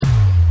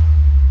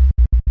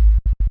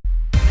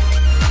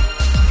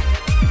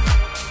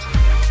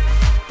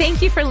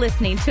Thank you for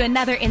listening to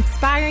another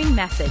inspiring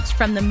message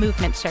from the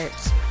Movement Church.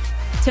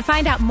 To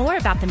find out more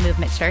about the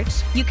Movement Church,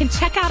 you can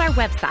check out our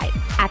website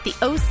at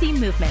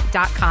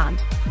theocmovement.com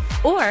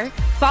or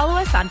follow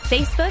us on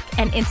Facebook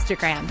and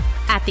Instagram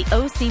at The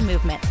OC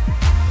Movement.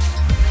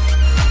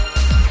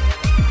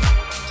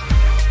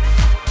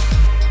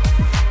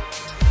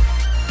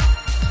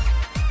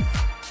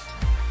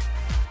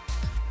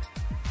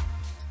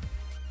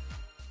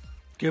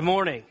 Good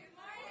morning.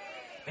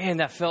 Man,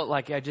 that felt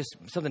like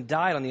something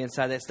died on the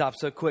inside that stopped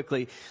so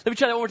quickly. Let me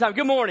try that one more time.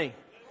 Good morning.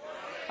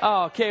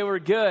 Oh, okay, we're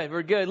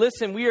good.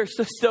 Listen, we are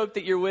so stoked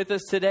that you're with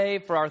us today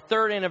for our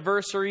 3rd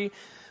anniversary,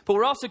 but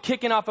we're also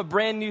kicking off a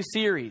brand new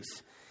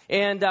series.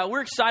 And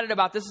we're excited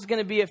about this. It's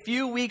going to be a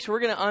few weeks. We're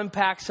going to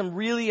unpack some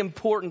really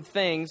important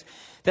things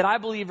that I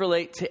believe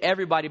relate to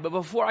everybody. But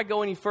before I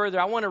go any further,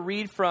 I want to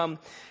read from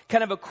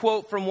kind of a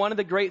quote from one of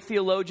the great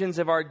theologians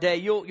of our day.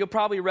 You'll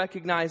probably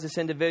recognize this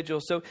individual.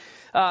 So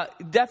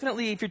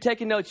definitely, if you're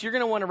taking notes, you're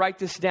going to want to write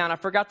this down. I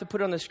forgot to put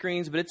it on the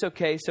screens, but it's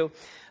okay. So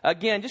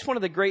again, just one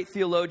of the great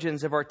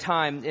theologians of our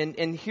time.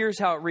 And here's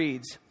how it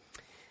reads.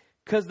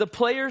 Because the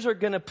players are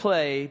going to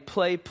play.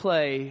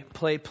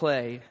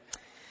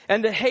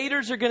 And the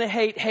haters are going to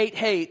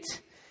hate.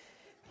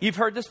 You've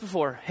heard this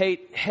before.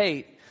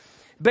 Hate.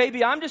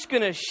 Baby, I'm just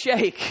going to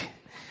shake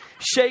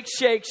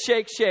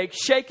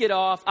it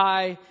off.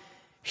 I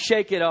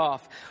shake it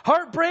off.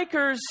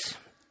 Heartbreakers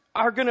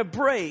are going to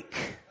break.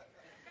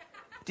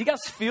 Do you guys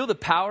feel the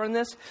power in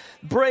this?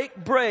 Break.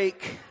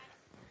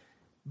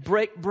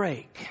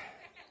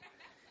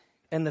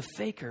 And the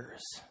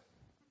fakers,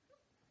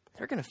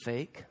 they're going to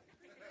fake.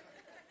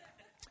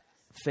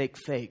 Fake.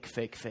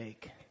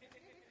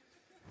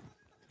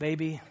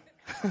 Baby,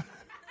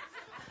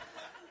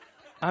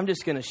 I'm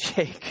just going to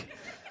shake.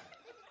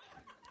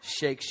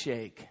 Shake.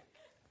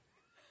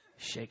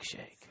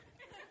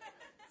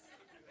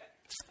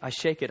 I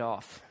shake it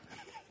off.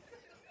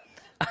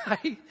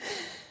 I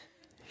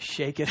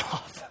shake it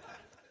off.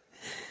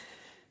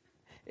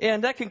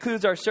 And that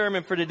concludes our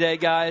sermon for today,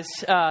 guys.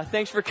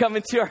 Thanks for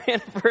coming to our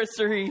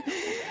anniversary.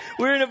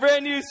 We're in a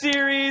brand new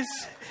series.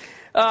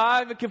 I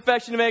have a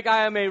confession to make.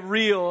 I am a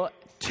real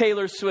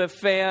Taylor Swift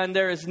fan.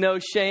 There is no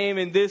shame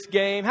in this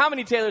game. How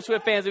many Taylor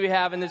Swift fans do we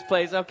have in this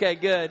place? Okay,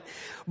 good.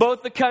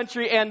 Both the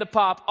country and the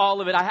pop,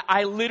 all of it.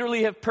 I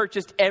literally have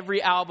purchased every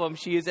album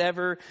she has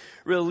ever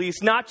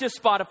released. Not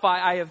just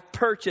Spotify. I have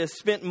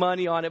spent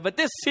money on it. But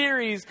this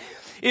series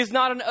is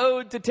not an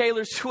ode to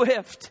Taylor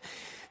Swift.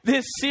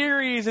 This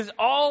series is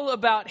all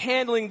about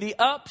handling the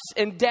ups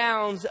and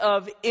downs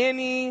of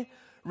any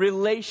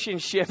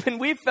relationship. And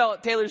we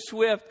felt Taylor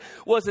Swift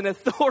was an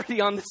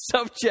authority on the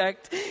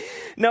subject.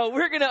 No,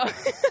 we're gonna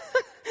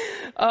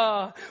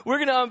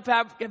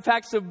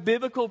unpack some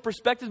biblical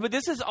perspectives, but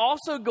this is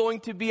also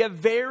going to be a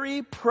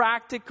very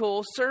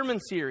practical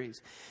sermon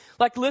series.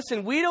 Like,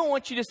 listen, we don't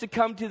want you just to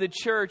come to the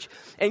church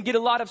and get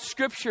a lot of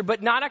scripture,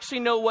 but not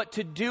actually know what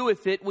to do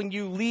with it when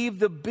you leave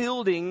the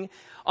building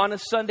on a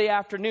Sunday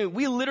afternoon.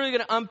 We're literally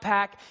going to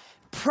unpack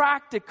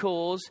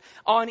practicals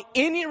on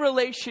any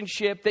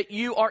relationship that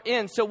you are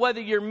in. So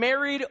whether you're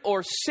married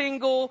or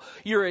single,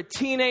 you're a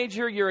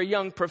teenager, you're a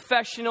young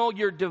professional,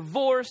 you're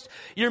divorced,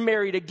 you're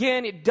married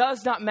again, it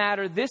does not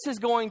matter. This is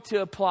going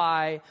to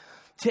apply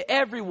to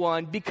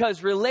everyone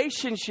because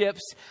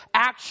relationships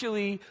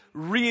actually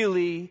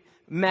really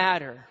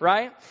matter,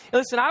 right?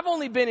 Listen, I've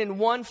only been in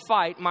one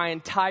fight my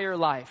entire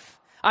life.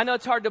 I know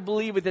it's hard to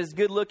believe with as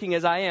good looking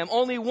as I am.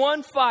 Only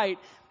one fight.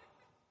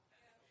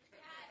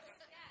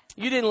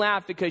 You didn't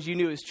laugh because you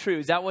knew it was true.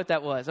 Is that what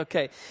that was?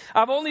 Okay.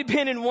 I've only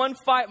been in one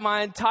fight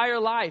my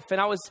entire life.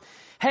 And I was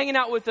hanging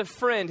out with a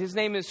friend. His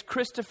name is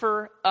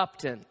Christopher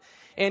Upton.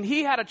 And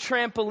he had a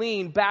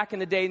trampoline back in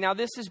the day. Now,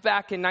 this is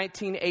back in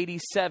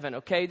 1987,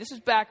 okay? This is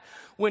back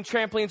when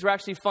trampolines were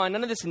actually fun.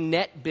 None of this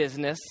net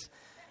business.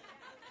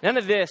 None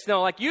of this.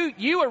 No, like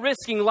you were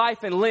risking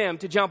life and limb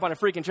to jump on a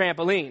freaking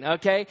trampoline,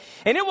 okay?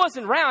 And it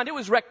wasn't round, it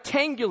was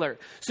rectangular.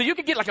 So you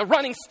could get like a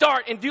running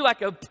start and do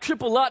like a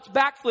triple Lutz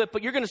backflip,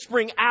 but you're going to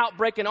spring out,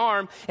 break an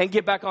arm, and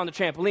get back on the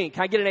trampoline.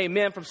 Can I get an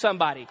amen from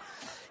somebody?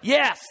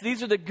 Yes,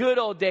 these are the good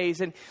old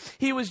days. And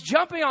he was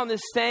jumping on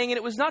this thing, and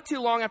it was not too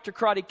long after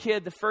Karate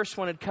Kid, the first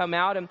one had come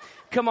out. And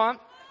come on.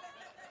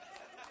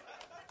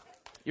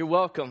 You're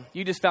welcome.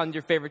 You just found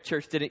your favorite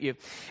church, didn't you?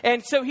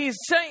 And so he's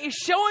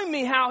showing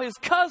me how his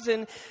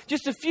cousin,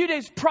 just a few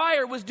days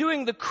prior, was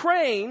doing the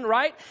crane,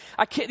 right?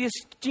 These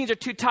jeans are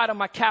too tight on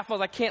my calf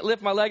muscles. I can't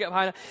lift my leg up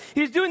high enough.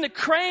 He's doing the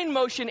crane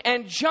motion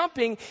and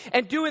jumping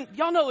and doing,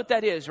 y'all know what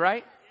that is,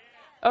 right?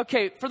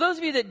 Okay, for those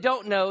of you that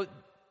don't know,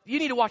 you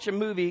need to watch a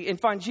movie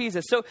and find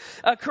Jesus. So,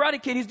 Karate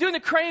Kid, he's doing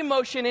the crane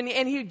motion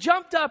and he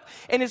jumped up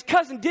and his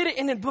cousin did it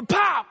and then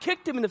pow,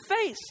 kicked him in the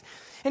face.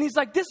 And he's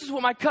like, this is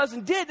what my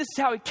cousin did. This is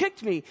how he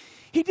kicked me.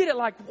 He did it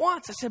like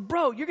once. I said,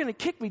 bro, you're going to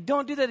kick me.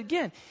 Don't do that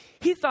again.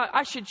 He thought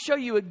I should show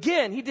you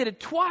again. He did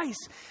it twice.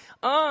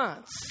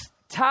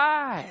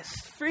 Ties,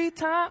 free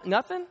time,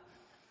 nothing?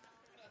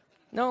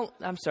 No,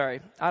 I'm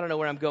sorry. I don't know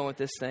where I'm going with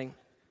this thing.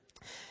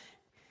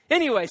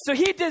 Anyway, so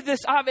he did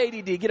this. I have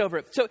ADD, get over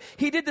it. So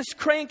he did this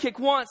crane kick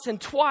once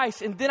and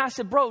twice. And then I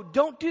said, bro,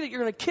 don't do that. You're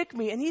going to kick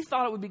me. And he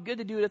thought it would be good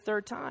to do it a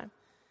third time.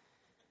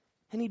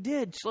 And he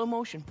did, slow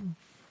motion.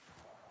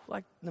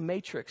 Like The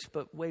Matrix,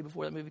 but way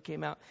before that movie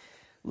came out.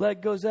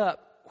 Leg goes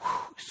up,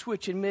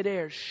 switch in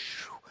midair.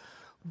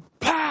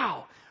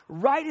 Pow!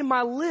 Right in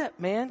my lip,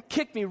 man.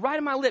 Kicked me right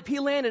in my lip. He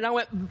landed, and I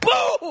went,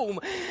 boom!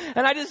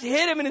 And I just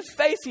hit him in his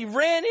face. He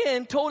ran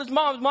in, told his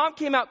mom. His mom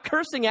came out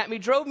cursing at me,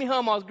 drove me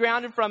home. I was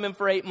grounded from him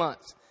for 8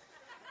 months.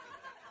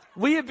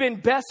 We have been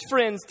best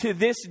friends to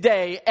this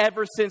day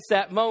ever since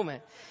that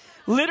moment.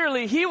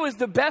 Literally, he was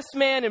the best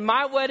man in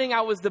my wedding.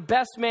 I was the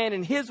best man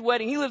in his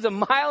wedding. He lives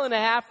 1.5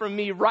 miles from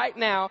me right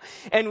now,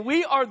 and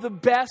we are the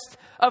best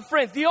of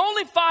friends. The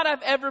only fight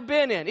I've ever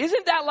been in.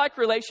 Isn't that like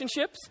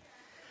relationships?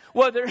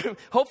 Whether,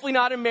 hopefully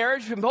not in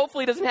marriage,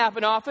 hopefully it doesn't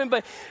happen often,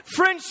 but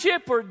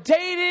friendship or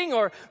dating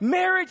or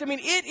marriage, I mean,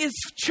 it is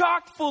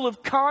chock full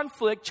of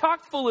conflict,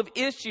 chock full of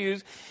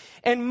issues.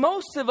 And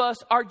most of us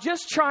are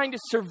just trying to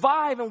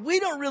survive, and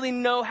we don't really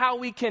know how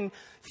we can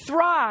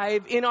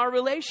thrive in our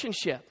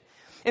relationship.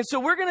 And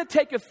so we're going to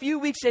take a few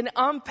weeks and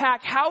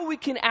unpack how we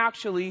can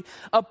actually,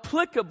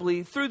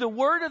 applicably, through the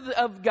Word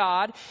of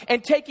God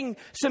and taking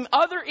some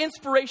other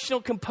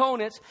inspirational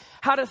components,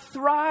 how to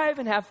thrive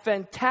and have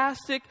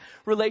fantastic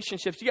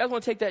relationships. You guys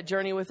want to take that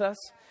journey with us?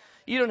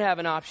 You don't have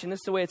an option. This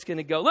is the way it's going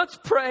to go. Let's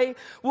pray.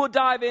 We'll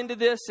dive into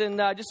this and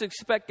just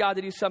expect God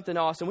to do something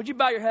awesome. Would you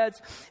bow your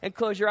heads and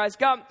close your eyes?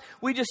 God,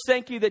 we just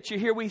thank you that you're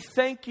here. We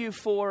thank you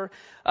for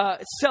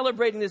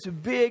celebrating this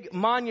big,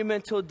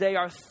 monumental day,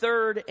 our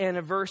 3rd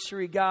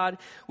anniversary, God.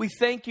 We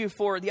thank you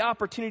for the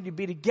opportunity to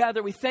be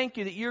together. We thank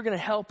you that you're going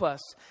to help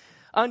us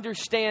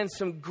understand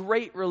some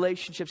great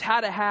relationships, how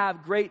to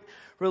have great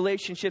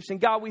relationships.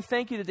 And God, we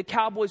thank you that the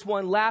Cowboys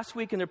won last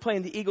week and they're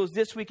playing the Eagles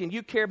this week, and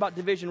you care about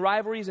division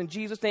rivalries. In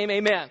Jesus' name,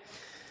 amen.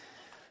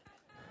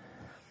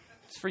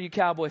 It's for you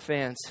Cowboy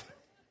fans.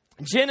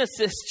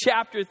 Genesis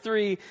chapter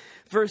 3,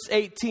 verse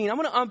 18. I'm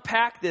going to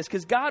unpack this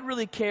because God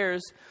really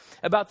cares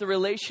about the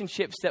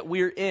relationships that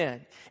we're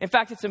in. In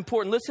fact, it's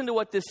important. Listen to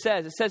what this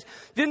says. It says,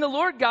 then the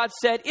Lord God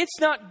said,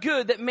 it's not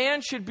good that man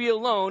should be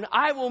alone.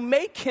 I will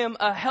make him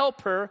a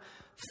helper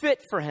fit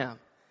for him.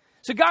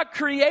 So God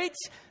creates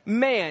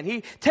man.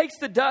 He takes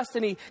the dust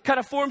and he kind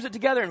of forms it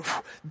together and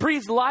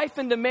breathes life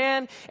into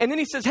man. And then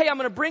he says, hey, I'm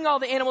going to bring all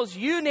the animals.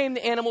 You name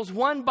the animals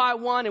one by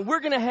one. And we're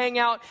going to hang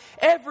out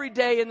every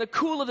day in the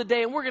cool of the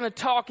day. And we're going to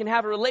talk and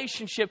have a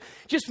relationship.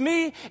 Just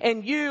me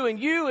and you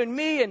and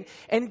me.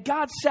 And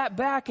God sat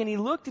back and he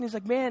looked and he's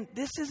like, man,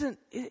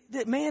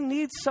 man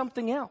needs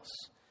something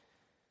else.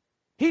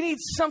 He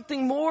needs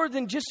something more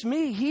than just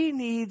me. He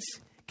needs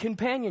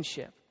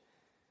companionship.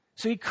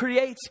 So he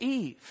creates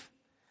Eve.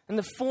 And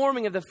the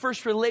forming of the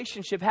first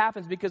relationship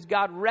happens because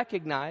God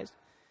recognized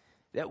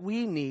that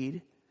we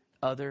need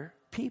other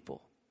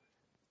people.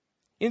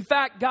 In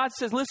fact, God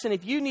says, listen,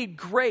 if you need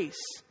grace,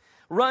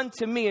 run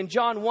to me. In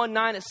John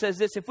 1:9, it says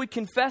this, if we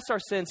confess our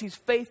sins, he's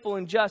faithful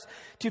and just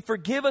to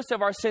forgive us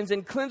of our sins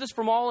and cleanse us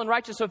from all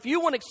unrighteousness. So if you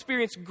want to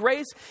experience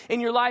grace in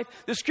your life,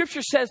 the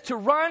scripture says to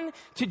run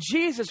to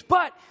Jesus.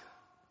 But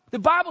the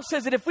Bible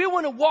says that if we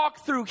want to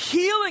walk through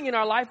healing in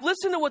our life,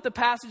 listen to what the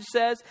passage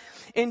says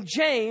in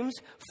James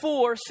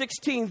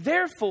 4:16.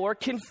 Therefore,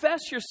 confess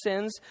your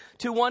sins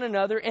to one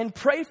another and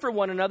pray for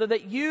one another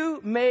that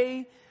you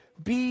may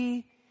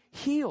be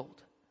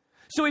healed.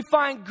 So we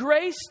find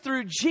grace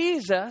through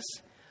Jesus,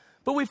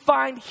 but we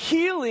find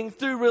healing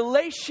through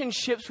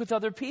relationships with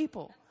other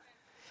people.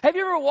 Have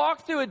you ever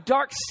walked through a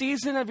dark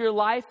season of your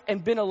life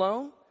and been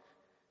alone?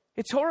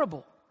 It's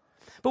horrible.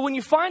 But when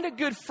you find a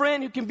good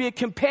friend who can be a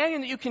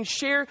companion that you can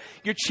share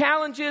your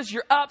challenges,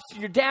 your ups,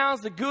 your downs,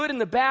 the good and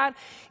the bad,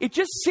 it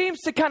just seems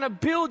to kind of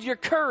build your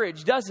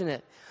courage, doesn't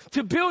it?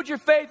 To build your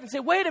faith and say,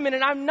 wait a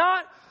minute, I'm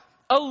not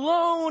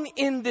alone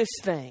in this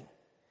thing.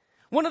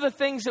 One of the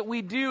things that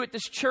we do at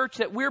this church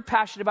that we're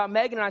passionate about,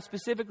 Megan and I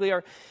specifically,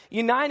 are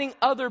uniting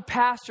other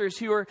pastors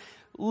who are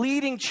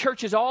leading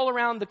churches all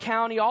around the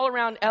county, all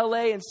around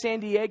LA and San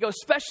Diego,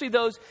 especially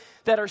those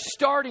that are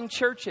starting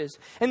churches.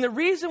 And the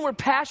reason we're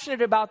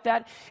passionate about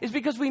that is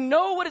because we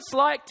know what it's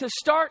like to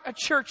start a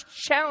church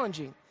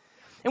challenging.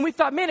 And we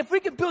thought, man, if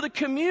we could build a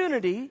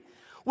community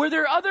where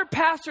there are other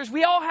pastors,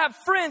 we all have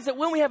friends that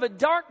when we have a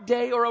dark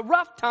day or a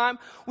rough time,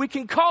 we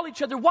can call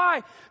each other.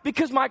 Why?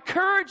 Because my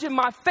courage and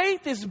my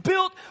faith is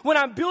built when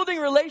I'm building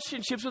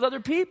relationships with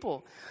other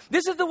people.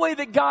 This is the way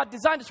that God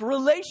designed us.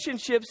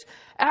 Relationships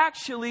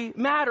actually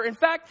matter. In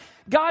fact,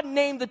 God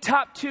named the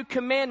top 2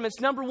 commandments.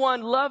 Number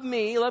 1, love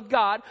me, love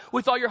God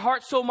with all your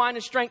heart, soul, mind,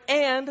 and strength,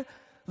 and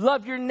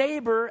love your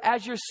neighbor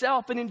as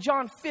yourself. And in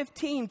John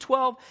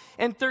 15:12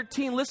 and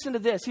 13, listen to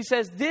this. He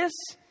says, this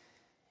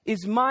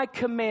is my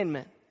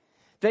commandment,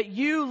 that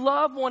you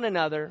love one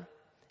another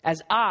as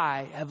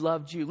I have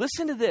loved you.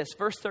 Listen to this,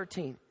 verse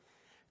 13.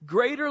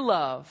 Greater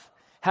love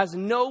has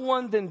no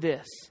one than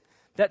this,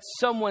 that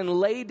someone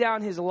lay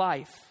down his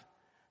life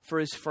for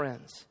his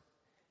friends.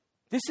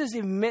 This is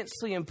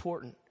immensely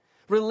important.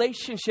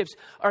 Relationships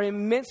are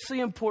immensely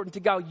important to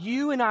God.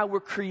 You and I were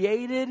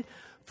created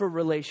for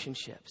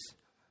relationships.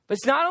 But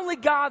it's not only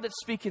God that's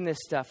speaking this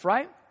stuff,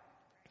 right?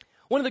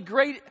 One of the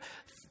great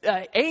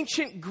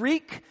ancient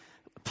Greek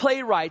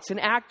playwrights and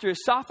actors,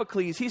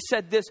 Sophocles, he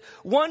said this: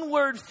 one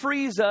word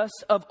frees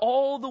us of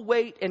all the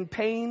weight and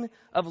pain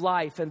of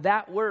life, and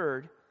that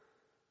word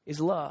is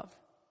love.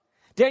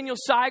 Daniel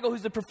Siegel,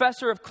 who's the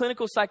professor of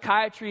clinical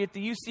psychiatry at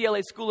the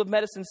UCLA School of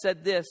Medicine,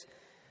 said this: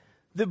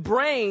 the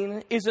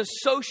brain is a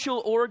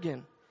social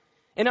organ,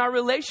 and our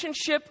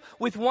relationship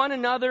with one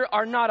another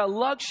are not a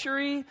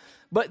luxury,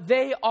 but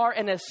they are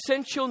an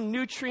essential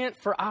nutrient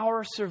for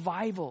our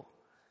survival.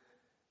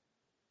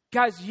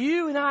 Guys,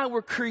 you and I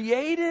were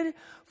created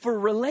for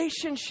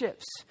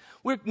relationships.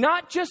 We're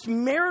not just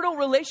marital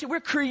relationships. We're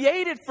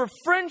created for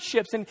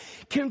friendships and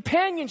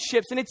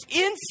companionships. And it's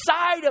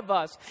inside of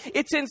us.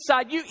 It's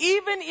inside you.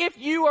 Even if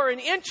you are an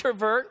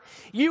introvert,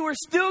 you were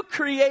still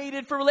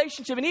created for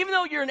relationship. And even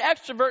though you're an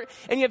extrovert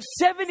and you have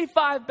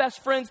 75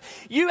 best friends,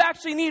 you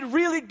actually need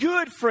really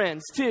good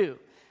friends too.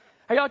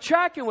 Are y'all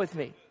tracking with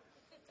me?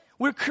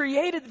 We're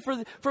created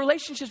for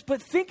relationships. But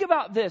think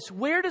about this.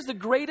 Where does the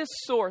greatest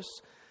source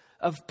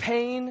of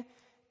pain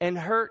and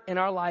hurt in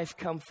our life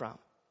come from?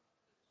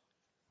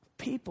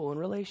 People and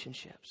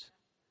relationships.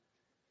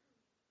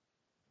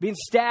 Being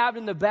stabbed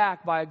in the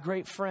back by a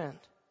great friend.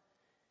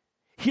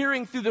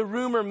 Hearing through the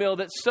rumor mill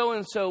that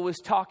so-and-so was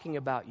talking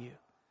about you.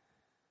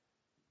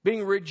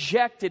 Being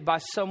rejected by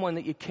someone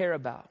that you care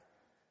about.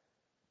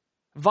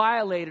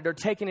 Violated or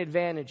taken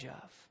advantage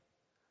of.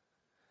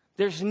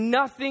 There's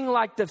nothing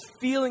like the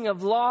feeling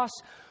of loss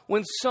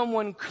when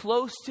someone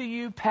close to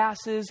you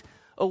passes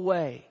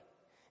away.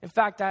 In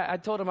fact, I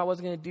told him I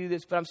wasn't going to do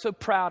this, but I'm so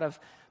proud of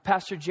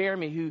Pastor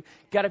Jeremy, who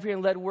got up here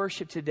and led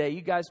worship today. You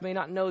guys may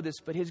not know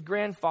this, but his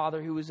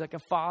grandfather, who was like a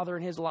father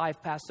in his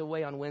life, passed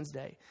away on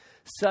Wednesday,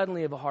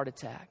 suddenly of a heart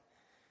attack.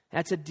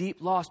 That's a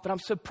deep loss, but I'm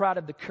so proud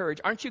of the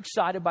courage. Aren't you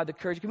excited by the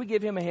courage? Can we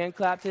give him a hand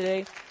clap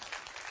today?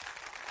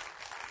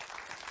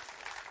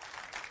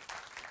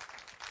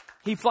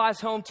 He flies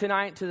home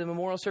tonight to the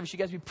memorial service. You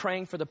guys be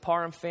praying for the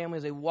Parham family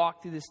as they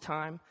walk through this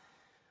time.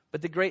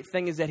 But the great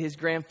thing is that his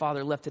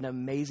grandfather left an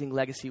amazing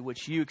legacy,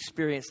 which you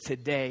experience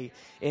today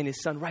in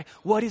his son. Right?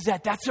 What is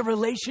that? That's a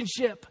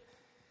relationship.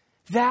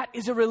 That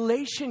is a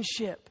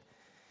relationship.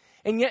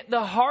 And yet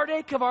the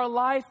heartache of our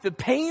life, the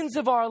pains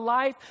of our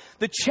life,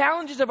 the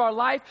challenges of our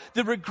life,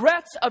 the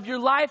regrets of your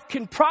life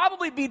can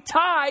probably be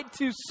tied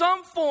to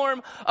some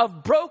form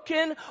of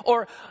broken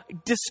or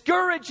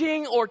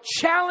discouraging or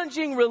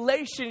challenging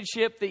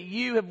relationship that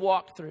you have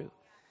walked through.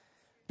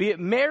 Be it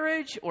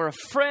marriage or a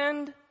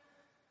friend,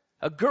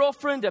 a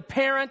girlfriend, a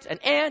parent, an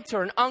aunt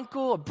or an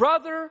uncle, a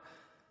brother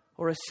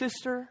or a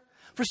sister.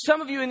 For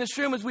some of you in this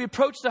room, as we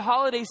approach the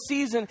holiday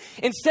season,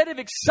 instead of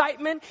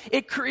excitement,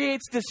 it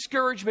creates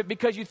discouragement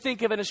because you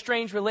think of an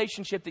estranged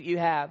relationship that you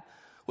have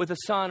with a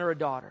son or a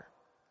daughter,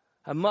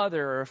 a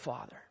mother or a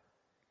father.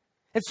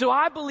 And so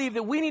I believe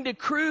that we need to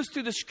cruise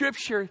through the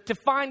scripture to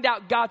find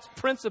out God's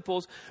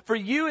principles for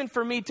you and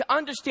for me to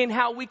understand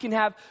how we can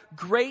have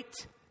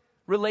great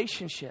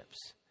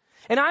relationships.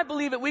 And I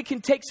believe that we can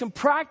take some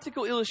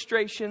practical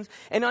illustrations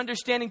and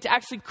understanding to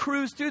actually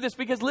cruise through this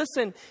because,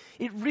 listen,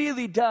 it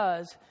really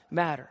does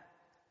matter.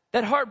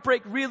 That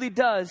heartbreak really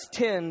does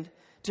tend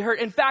to hurt.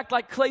 In fact,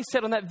 like Clay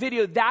said on that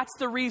video, that's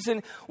the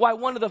reason why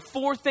one of the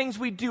 4 things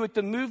we do at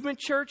the Movement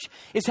Church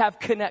is have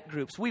connect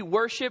groups. We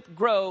worship,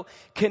 grow,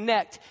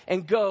 connect,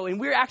 and go. And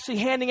we're actually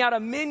handing out a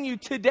menu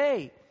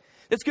today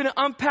that's going to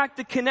unpack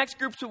the connect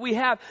groups that we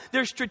have.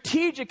 They're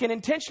strategic and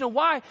intentional.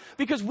 Why?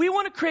 Because we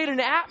want to create an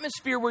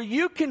atmosphere where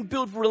you can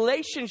build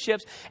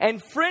relationships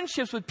and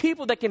friendships with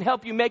people that can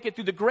help you make it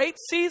through the great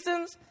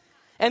seasons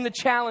and the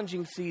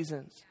challenging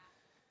seasons.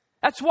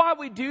 That's why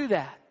we do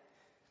that.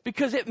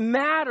 Because it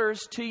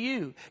matters to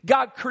you.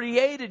 God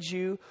created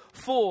you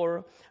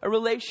for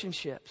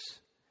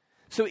relationships.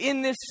 So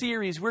in this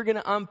series, we're going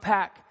to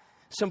unpack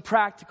some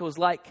practicals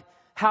like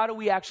how do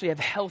we actually have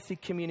healthy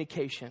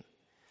communication?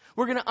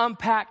 We're going to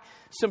unpack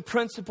some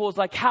principles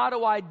like how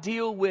do I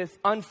deal with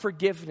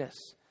unforgiveness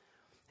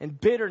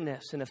and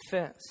bitterness and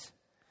offense?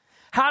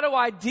 How do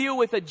I deal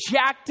with a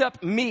jacked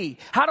up me?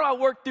 How do I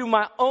work through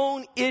my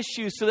own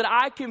issues so that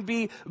I can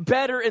be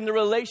better in the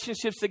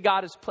relationships that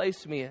God has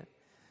placed me in?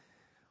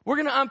 We're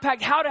going to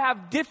unpack how to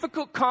have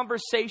difficult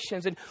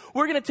conversations. And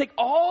we're going to take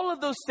all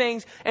of those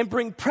things and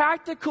bring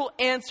practical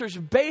answers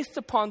based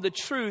upon the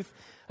truth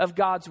of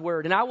God's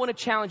word. And I want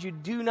to challenge you,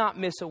 do not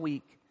miss a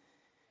week.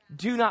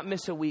 Do not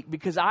miss a week,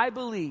 because I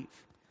believe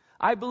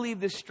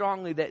this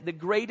strongly, that the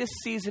greatest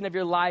season of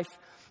your life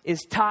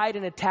is tied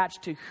and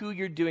attached to who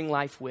you're doing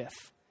life with.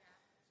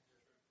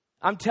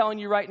 I'm telling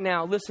you right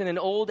now, listen, an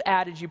old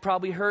adage you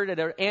probably heard at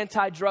an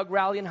anti-drug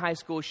rally in high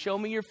school, show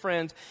me your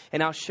friends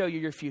and I'll show you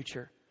your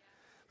future.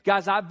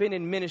 Guys, I've been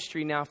in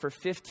ministry now for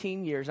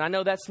 15 years. I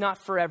know that's not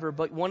forever,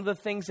 but one of the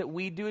things that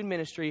we do in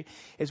ministry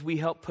is we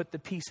help put the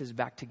pieces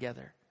back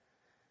together.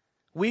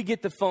 We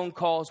get the phone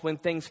calls when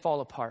things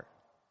fall apart.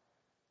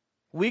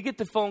 We get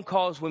the phone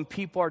calls when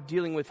people are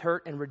dealing with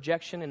hurt and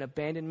rejection and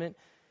abandonment.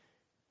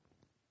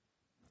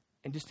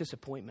 and just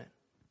disappointment.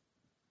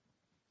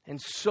 And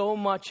so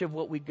much of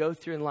what we go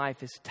through in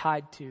life is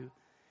tied to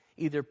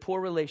either poor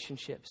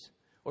relationships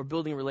or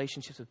building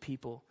relationships with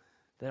people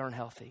that aren't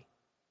healthy.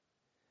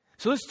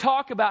 So let's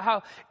talk about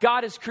how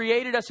God has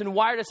created us and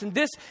wired us. And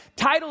this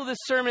title of this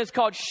sermon is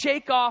called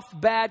Shake Off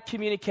Bad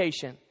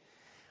Communication.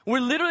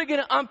 We're literally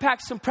going to unpack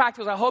some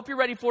practicals. I hope you're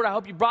ready for it. I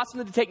hope you brought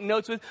something to take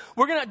notes with.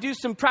 We're going to do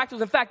some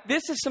practicals. In fact,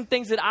 this is some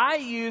things that I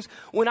use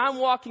when I'm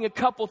walking a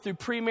couple through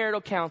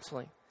premarital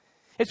counseling.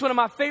 It's one of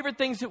my favorite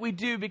things that we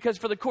do because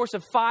for the course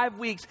of 5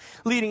 weeks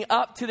leading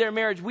up to their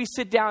marriage, we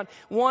sit down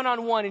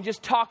one-on-one and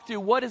just talk through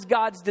what is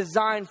God's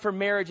design for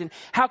marriage and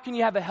how can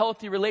you have a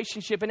healthy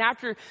relationship. And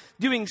after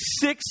doing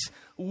 6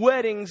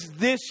 weddings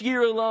this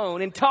year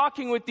alone and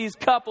talking with these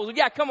couples,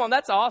 yeah, come on,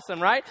 that's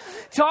awesome, right?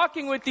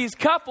 Talking with these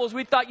couples,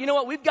 we thought, you know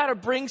what, we've got to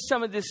bring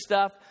some of this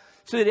stuff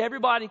so that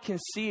everybody can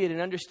see it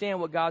and understand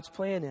what God's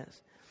plan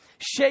is.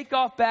 Shake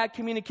off bad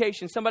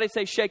communication. Somebody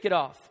say, shake it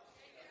off.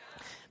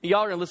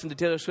 Y'all are going to listen to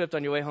Taylor Swift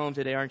on your way home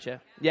today, aren't you?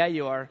 Yeah,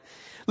 you are.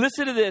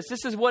 Listen to this.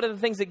 This is one of the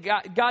things that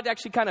God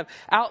actually kind of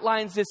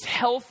outlines this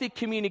healthy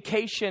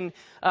communication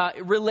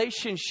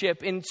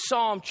relationship in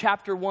Psalm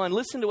chapter 1.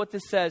 Listen to what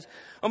this says.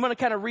 I'm going to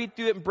kind of read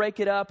through it and break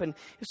it up. And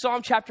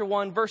Psalm chapter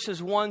 1, verses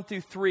 1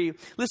 through 3.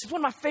 Listen, it's one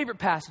of my favorite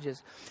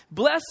passages.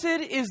 Blessed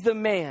is the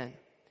man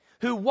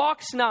who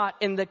walks not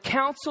in the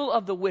counsel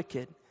of the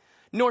wicked,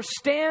 nor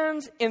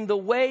stands in the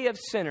way of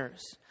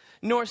sinners,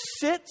 nor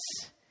sits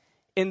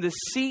in the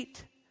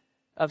seat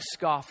of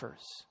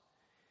scoffers.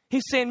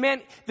 He's saying,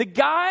 man, the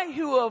guy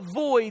who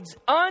avoids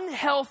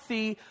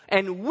unhealthy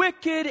and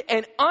wicked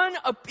and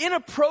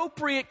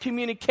inappropriate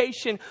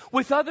communication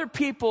with other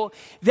people,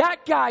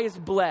 that guy is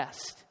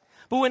blessed.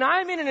 But when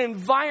I'm in an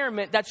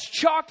environment that's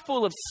chock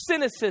full of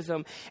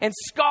cynicism and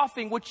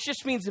scoffing, which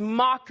just means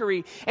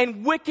mockery,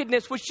 and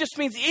wickedness, which just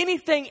means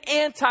anything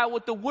anti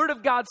what the Word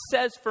of God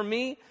says for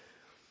me,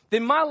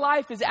 then my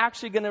life is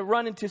actually going to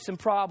run into some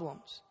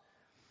problems.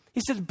 He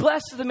says,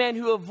 blessed is the man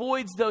who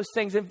avoids those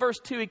things. In verse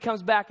 2, he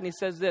comes back and he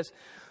says this,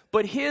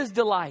 but his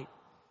delight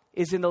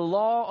is in the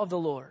law of the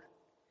Lord.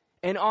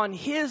 And on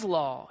his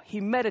law,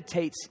 he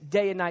meditates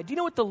day and night. Do you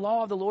know what the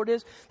law of the Lord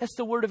is? That's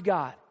the Word of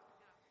God.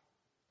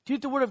 Do you know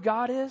what the Word of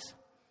God is?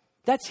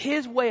 That's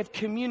his way of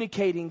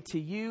communicating to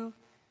you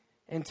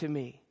and to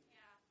me.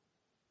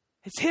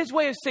 It's his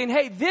way of saying,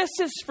 hey, this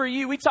is for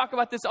you. We talk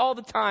about this all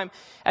the time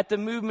at the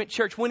Movement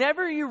Church.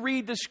 Whenever you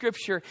read the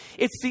scripture,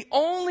 it's the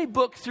only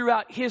book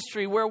throughout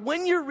history where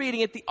when you're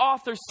reading it, the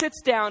author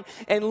sits down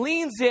and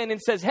leans in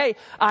and says, hey,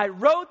 I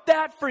wrote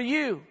that for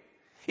you.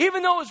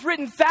 Even though it was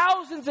written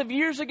thousands of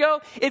years ago,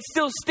 it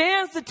still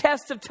stands the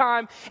test of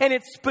time, and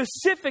it's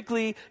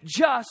specifically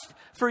just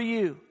for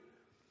you.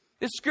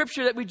 This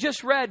scripture that we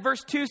just read,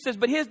 verse 2 says,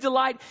 but his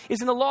delight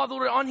is in the law of the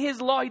Lord. On his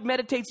law, he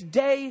meditates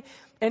day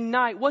and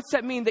night. What's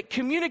that mean? That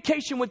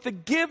communication with the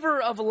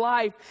giver of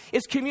life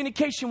is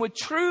communication with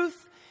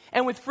truth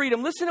and with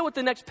freedom. Listen to what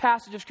the next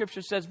passage of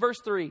scripture says. Verse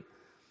 3.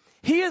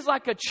 He is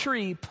like a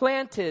tree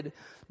planted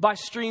by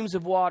streams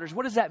of waters.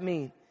 What does that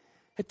mean?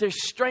 That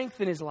there's strength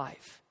in his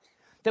life.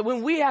 That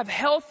when we have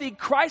healthy,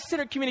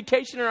 Christ-centered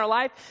communication in our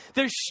life,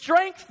 there's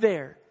strength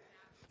there.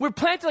 We're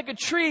planted like a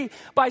tree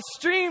by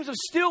streams of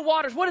still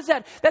waters. What is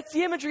that? That's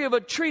the imagery of a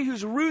tree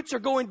whose roots are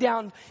going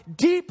down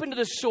deep into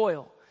the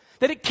soil.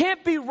 That it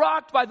can't be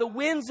rocked by the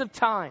winds of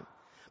time.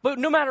 But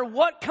no matter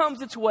what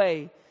comes its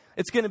way,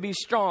 it's going to be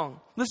strong.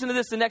 Listen to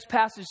this. The next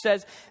passage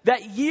says,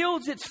 that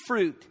yields its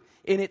fruit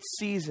in its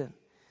season.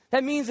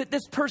 That means that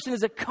this person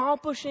is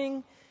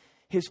accomplishing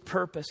his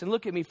purpose. And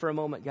look at me for a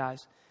moment,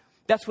 guys.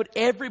 That's what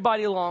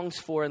everybody longs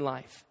for in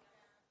life.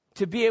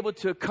 To be able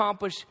to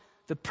accomplish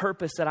the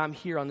purpose that I'm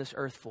here on this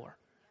earth for.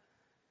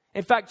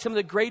 In fact, some of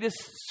the greatest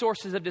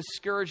sources of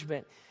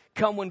discouragement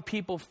come when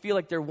people feel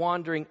like they're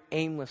wandering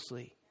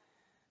aimlessly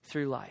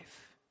through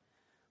life.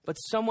 But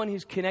someone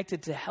who's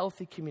connected to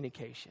healthy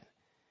communication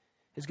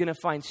is going to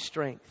find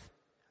strength.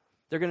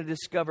 They're going to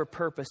discover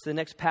purpose. The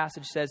next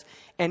passage says,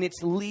 and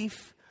its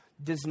leaf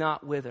does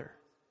not wither.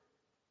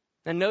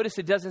 Now notice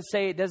it doesn't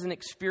say it doesn't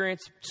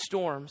experience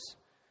storms,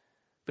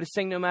 but it's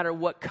saying no matter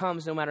what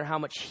comes, no matter how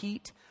much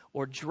heat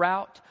or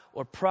drought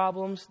or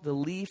problems, the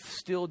leaf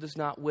still does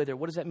not wither.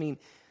 What does that mean?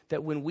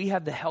 That when we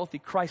have the healthy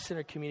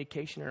Christ-centered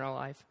communication in our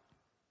life,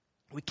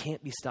 we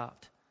can't be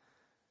stopped.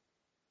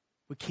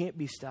 We can't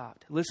be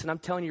stopped. Listen, I'm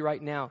telling you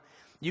right now,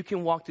 you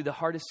can walk through the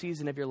hardest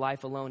season of your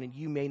life alone and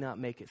you may not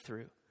make it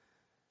through.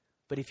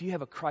 But if you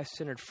have a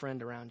Christ-centered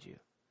friend around you,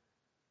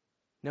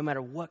 no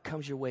matter what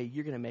comes your way,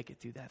 you're going to make it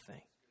through that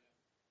thing.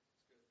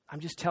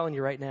 I'm just telling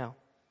you right now.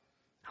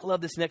 I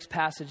love this next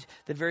passage.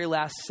 The very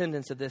last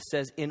sentence of this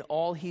says, in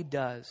all he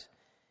does,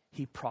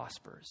 he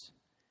prospers.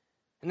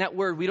 And that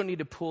word, we don't need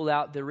to pull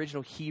out the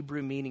original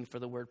Hebrew meaning for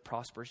the word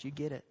prospers. You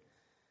get it.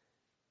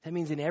 That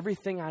means in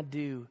everything I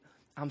do,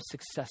 I'm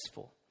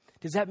successful.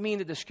 Does that mean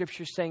that the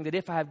scripture is saying that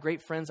if I have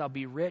great friends, I'll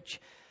be rich?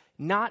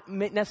 Not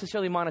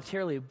necessarily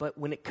monetarily, but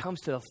when it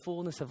comes to the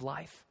fullness of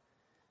life.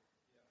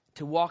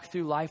 to walk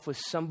through life with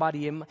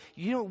somebody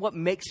you know what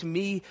makes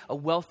me a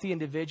wealthy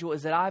individual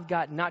is that I've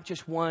got not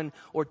just one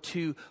or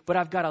two, but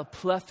I've got a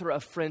plethora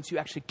of friends who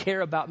actually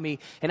care about me,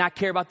 and I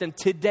care about them.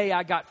 Today,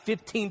 I got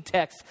 15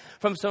 texts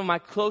from some of my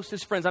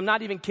closest friends. I'm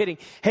not even kidding.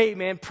 Hey,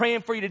 man,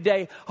 praying for you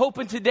today.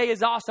 Hoping today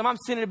is awesome. I'm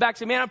sending it back.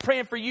 Saying, man, I'm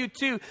praying for you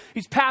too.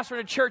 He's pastoring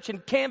a church in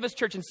Canvas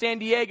Church in San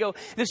Diego,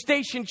 the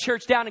Station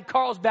Church down in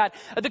Carlsbad,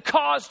 the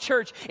Cause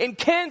Church in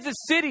Kansas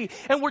City,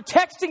 and we're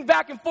texting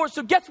back and forth.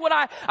 So guess what?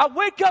 I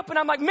wake up and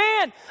I'm like,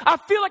 man, I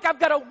feel like I've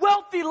got a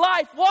wealthy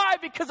life. Why?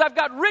 Because I've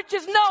got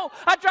riches? No,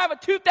 I drive a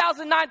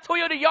 2009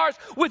 Toyota Yaris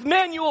with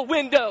manual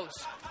windows.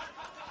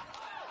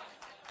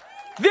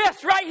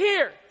 This right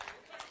here.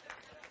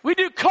 We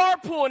do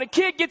carpool and a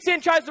kid gets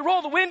in, tries to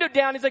roll the window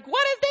down. He's like,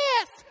 what is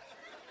this?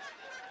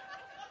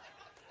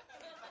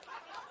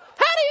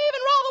 How do you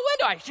even roll the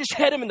window? I just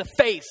hit him in the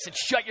face and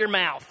shut your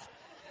mouth.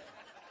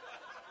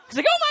 He's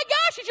like, oh my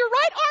gosh, is your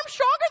right arm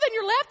stronger than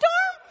your left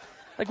arm?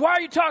 Like, why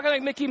are you talking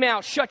like Mickey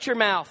Mouse? Shut your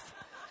mouth.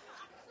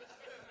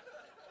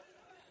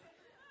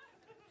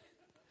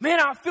 Man,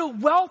 I feel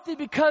wealthy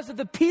because of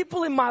the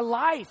people in my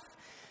life.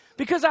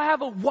 Because I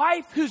have a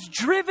wife who's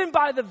driven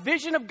by the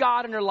vision of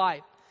God in her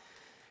life.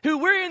 Who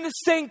we're in this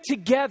thing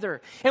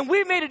together. And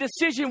we made a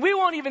decision. We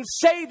won't even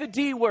say the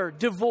D word,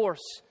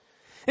 divorce.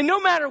 And no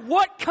matter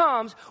what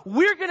comes,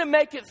 we're going to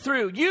make it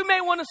through. You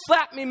may want to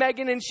slap me,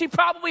 Megan, and she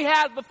probably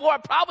has before. I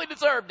probably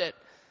deserved it.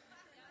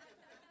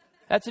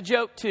 That's a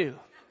joke too.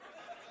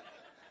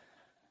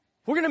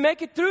 We're going to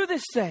make it through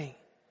this thing.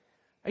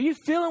 Are you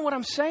feeling what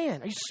I'm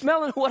saying? Are you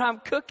smelling what I'm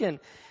cooking?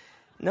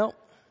 No.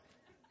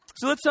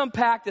 So let's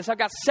unpack this. I've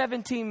got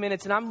 17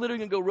 minutes and I'm literally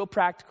going to go real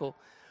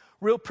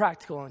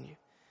practical on you.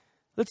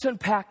 Let's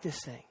unpack this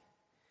thing.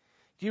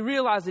 Do you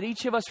realize that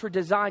each of us were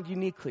designed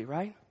uniquely,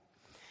 right?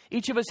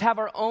 Each of us have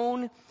our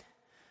own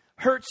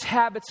hurts,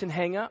 habits, and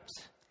hang-ups.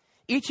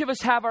 Each of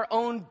us have our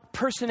own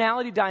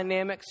personality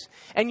dynamics,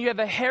 and you have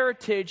a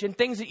heritage and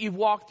things that you've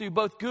walked through,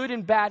 both good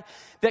and bad,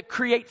 that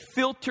create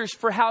filters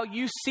for how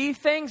you see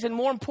things and,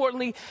 more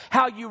importantly,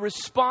 how you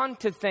respond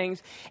to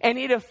things. And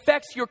it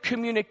affects your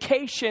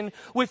communication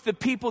with the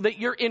people that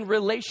you're in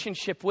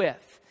relationship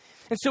with.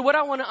 And so what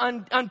I want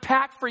to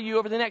unpack for you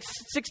over the next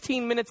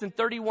 16 minutes and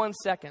 31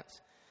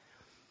 seconds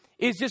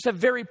is just a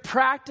very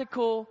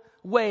practical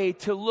way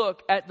to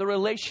look at the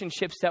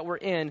relationships that we're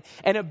in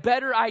and a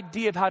better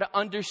idea of how to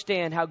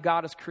understand how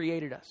God has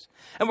created us.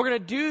 And we're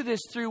going to do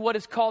this through what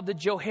is called the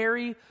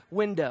Johari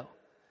window.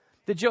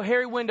 The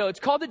Johari window. It's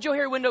called the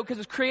Johari window because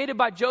it's created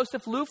by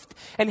Joseph Luft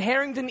and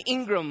Harrington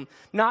Ingram,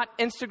 not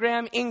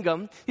Instagram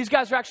Ingham. These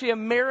guys are actually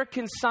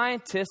American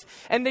scientists,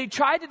 and they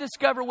tried to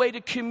discover a way to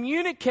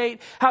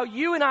communicate how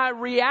you and I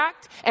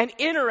react and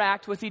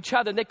interact with each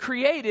other. And they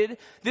created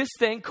this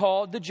thing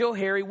called the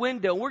Johari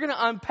window. We're going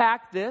to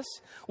unpack this,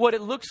 what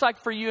it looks like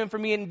for you and for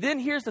me. And then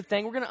here's the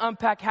thing. We're going to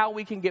unpack how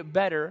we can get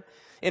better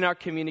in our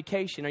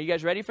communication. Are you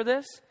guys ready for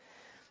this?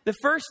 The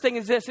first thing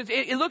is this.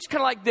 It looks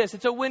kind of like this.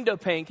 It's a window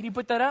pane. Can you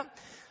put that up?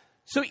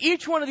 So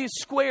each one of these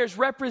squares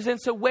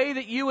represents a way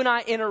that you and I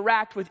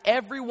interact with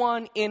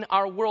everyone in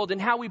our world and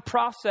how we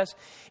process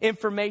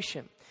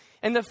information.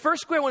 And the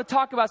first square I want to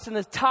talk about is in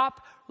the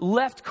top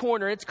left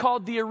corner. It's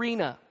called the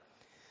arena.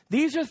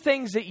 These are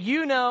things that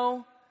you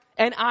know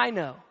and I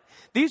know.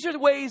 These are the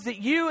ways that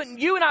you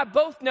and I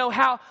both know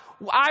how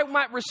I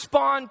might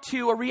respond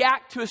to or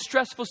react to a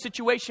stressful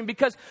situation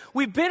because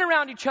we've been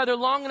around each other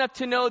long enough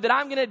to know that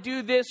I'm going to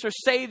do this or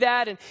say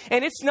that. And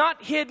it's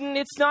not hidden.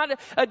 It's not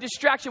a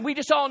distraction. We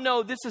just all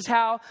know this is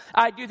how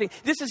I do things.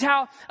 This is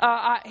how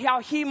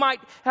he might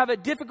have a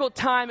difficult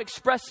time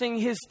expressing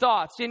his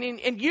thoughts.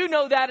 And you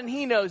know that and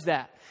he knows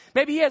that.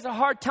 Maybe he has a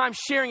hard time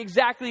sharing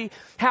exactly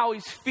how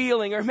he's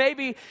feeling. Or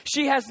maybe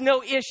she has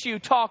no issue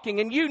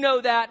talking and you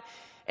know that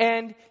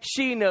and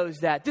she knows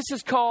that. This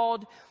is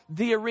called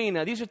the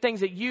arena. These are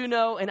things that you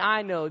know and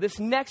I know. This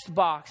next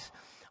box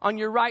on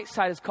your right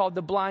side is called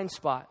the blind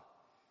spot.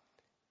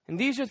 And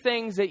these are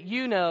things that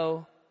you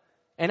know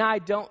and I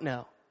don't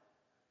know.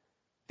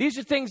 These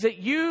are things that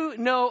you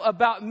know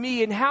about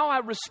me and how I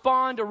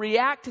respond or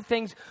react to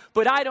things,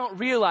 but I don't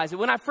realize it.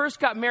 When I first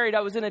got married,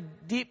 I was in a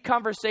deep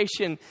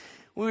conversation.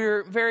 We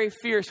were very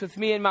fierce with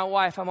me and my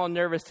wife. I'm all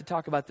nervous to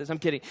talk about this. I'm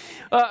kidding.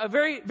 A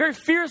very, very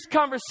fierce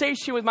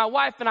conversation with my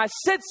wife. And I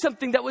said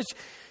something that was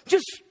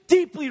just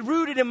deeply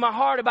rooted in my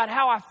heart about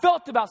how I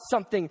felt about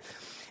something.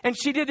 And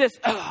she did this.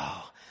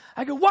 Oh,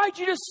 I go, why'd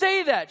you just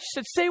say that? She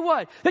said, say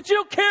what? That you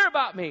don't care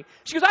about me.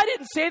 She goes, I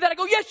didn't say that. I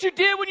go, yes, you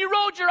did when you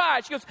rolled your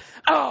eyes. She goes,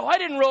 oh, I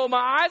didn't roll my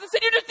eyes. I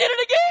said, you just did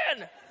it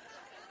again.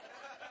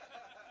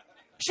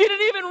 She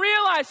didn't even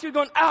realize. She was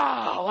going,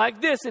 oh, like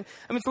this. And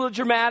I mean, it's a little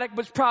dramatic,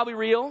 but it's probably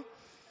real.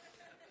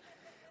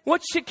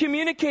 What's she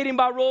communicating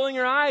by rolling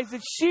her eyes?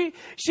 That she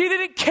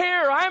didn't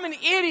care. I'm an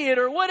idiot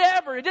or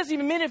whatever. It doesn't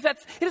even mean it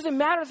doesn't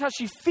matter. It's how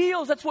she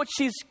feels. That's what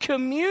she's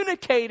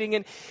communicating.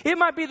 And it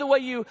might be the way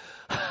you,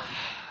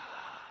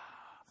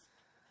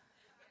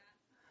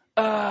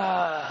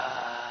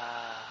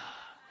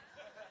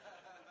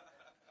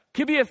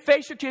 could be a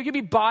facial cue. It could be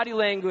body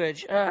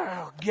language.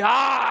 Oh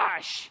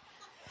gosh.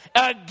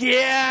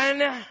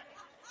 Again?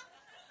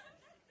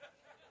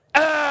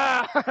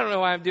 I don't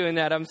know why I'm doing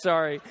that. I'm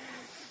sorry.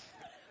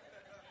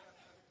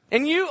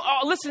 And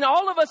listen,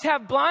 all of us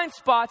have blind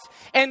spots,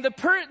 and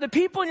the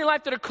people in your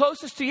life that are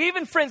closest to you,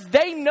 even friends,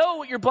 they know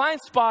what your blind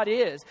spot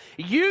is.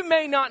 You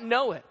may not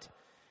know it.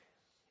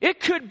 It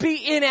could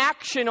be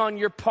inaction on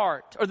your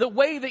part, or the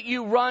way that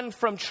you run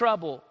from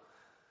trouble,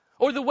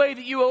 or the way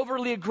that you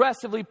overly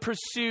aggressively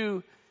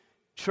pursue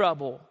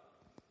trouble.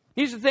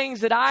 These are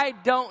things that I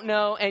don't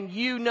know and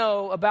you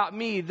know about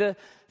me. The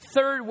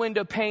third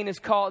window pane is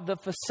called the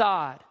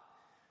facade.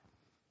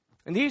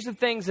 And these are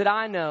things that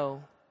I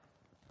know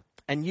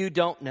and you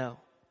don't know.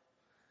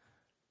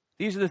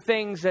 These are the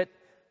things that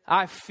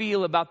I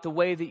feel about the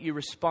way that you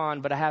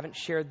respond, but I haven't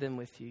shared them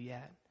with you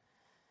yet.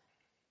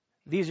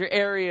 These are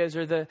areas,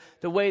 or the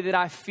way that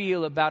I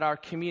feel about our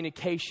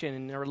communication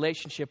and our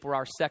relationship or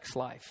our sex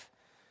life.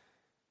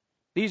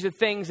 These are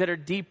things that are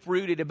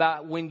deep-rooted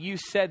about when you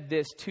said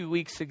this 2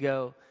 weeks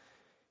ago.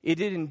 It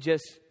didn't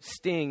just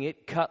sting,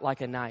 it cut like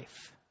a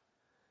knife.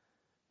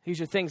 These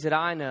are things that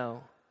I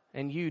know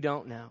and you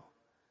don't know.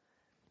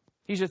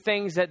 These are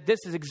things that this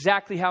is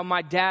exactly how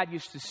my dad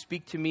used to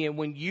speak to me. And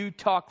when you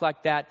talk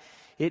like that,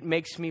 it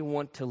makes me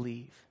want to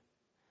leave.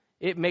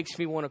 It makes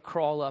me want to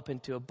crawl up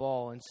into a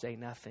ball and say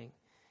nothing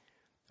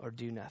or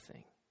do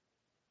nothing.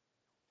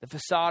 The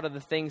facade of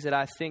the things that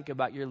I think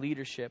about your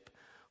leadership,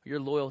 or your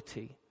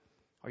loyalty,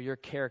 or your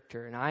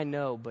character. And I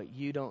know, but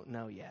you don't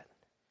know yet.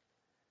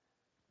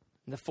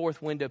 And the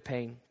fourth window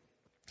pane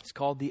is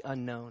called the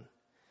unknown.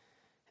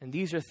 And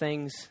these are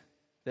things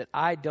that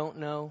I don't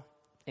know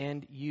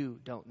and you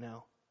don't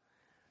know.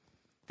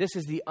 This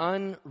is the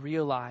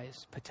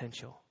unrealized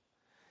potential.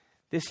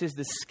 This is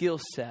the skill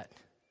set,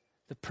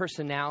 the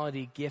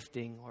personality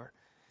gifting, or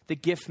the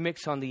gift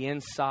mix on the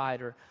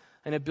inside, or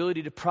an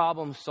ability to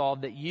problem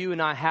solve that you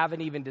and I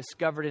haven't even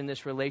discovered in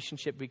this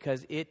relationship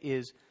because it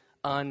is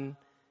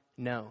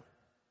unknown.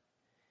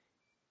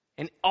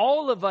 And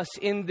all of us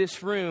in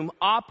this room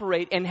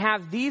operate and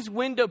have these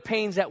window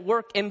panes at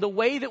work in the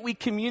way that we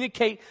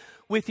communicate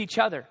with each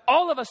other.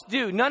 All of us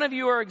do. None of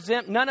you are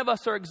exempt. None of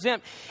us are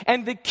exempt.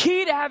 And the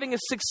key to having a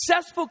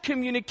successful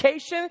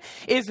communication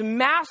is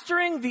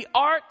mastering the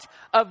art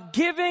of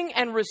giving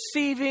and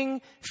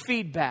receiving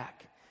feedback.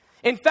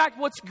 In fact,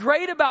 what's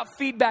great about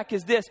feedback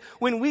is this.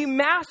 When we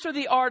master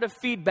the art of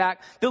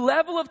feedback, the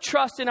level of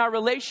trust in our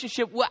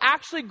relationship will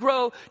actually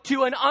grow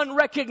to an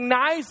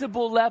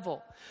unrecognizable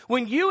level.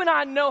 When you and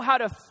I know how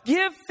to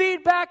give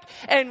feedback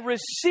and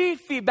receive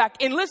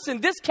feedback. And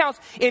listen, this counts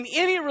in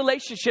any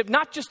relationship,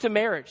 not just a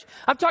marriage.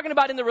 I'm talking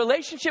about in the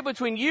relationship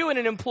between you and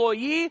an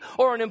employee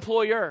or an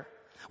employer.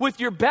 With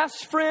your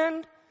best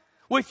friend,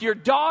 with your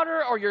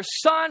daughter or your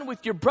son,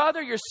 with your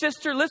brother, your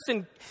sister,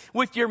 listen,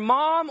 with your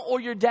mom or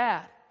your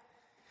dad.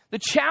 The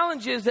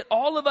challenge is that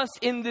all of us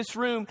in this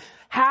room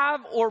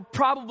have or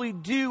probably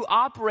do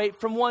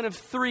operate from one of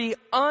three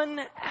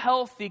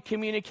unhealthy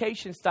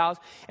communication styles.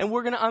 And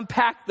we're going to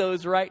unpack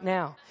those right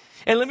now.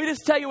 And let me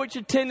just tell you what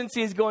your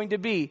tendency is going to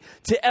be.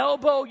 To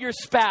elbow your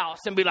spouse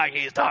and be like,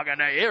 he's talking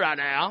to you right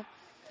now.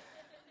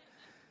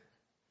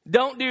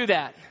 Don't do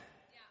that.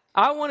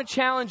 I want to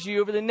challenge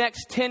you over the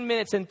next 10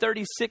 minutes and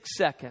 36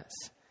 seconds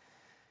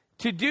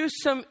to do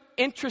some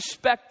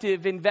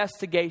introspective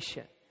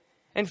investigation.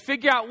 And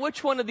figure out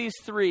which one of these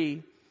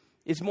three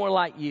is more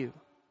like you.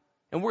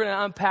 And we're going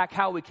to unpack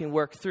how we can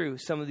work through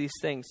some of these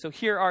things. So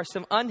here are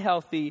some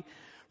unhealthy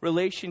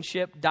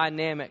relationship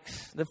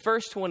dynamics. The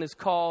first one is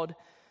called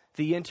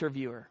the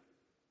interviewer.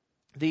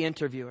 The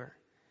interviewer.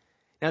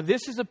 Now,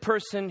 this is a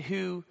person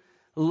who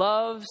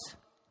loves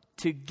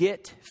to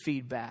get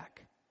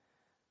feedback,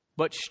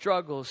 but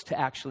struggles to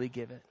actually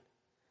give it.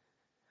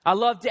 I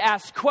love to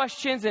ask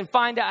questions and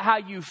find out how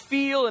you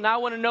feel, and I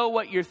want to know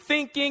what you're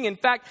thinking. In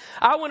fact,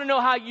 I want to know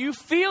how you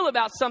feel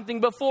about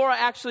something before I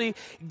actually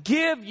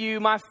give you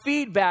my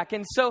feedback.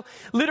 And so,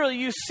 literally,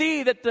 you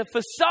see that the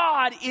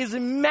facade is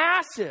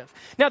massive.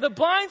 Now, the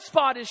blind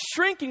spot is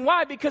shrinking.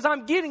 Why? Because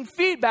I'm getting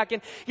feedback,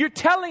 and you're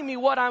telling me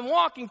what I'm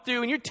walking through,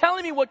 and you're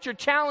telling me what you're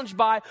challenged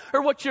by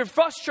or what you're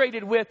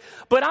frustrated with,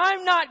 but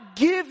I'm not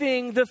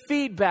giving the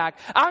feedback.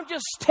 I'm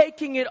just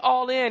taking it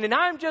all in, and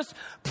I'm just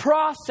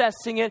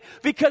processing it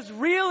because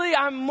really,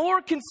 I'm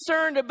more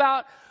concerned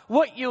about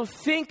what you'll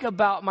think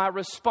about my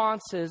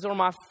responses or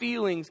my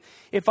feelings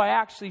if I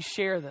actually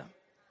share them.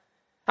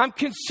 I'm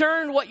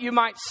concerned what you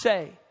might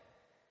say.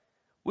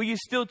 Will you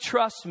still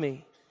trust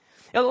me?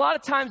 And a lot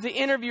of times the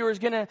interviewer is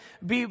going to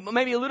be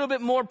maybe a little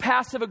bit more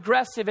passive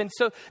aggressive. And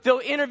so they'll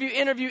interview.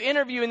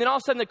 And then all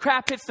of a sudden the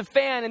crap hits the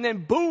fan. And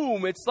then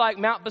boom, it's like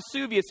Mount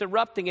Vesuvius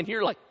erupting. And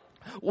you're like,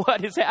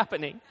 what is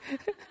happening?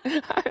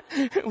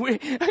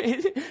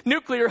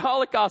 Nuclear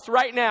holocaust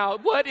right now.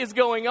 What is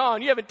going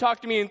on? You haven't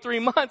talked to me in 3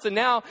 months and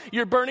now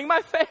you're burning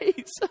my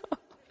face.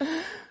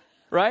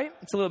 Right?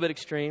 It's a little bit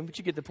extreme, but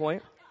you get the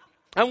point.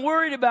 I'm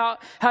worried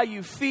about how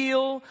you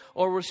feel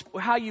or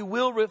how you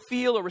will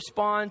feel or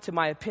respond to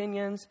my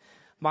opinions,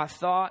 my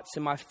thoughts,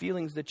 and my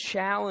feelings. The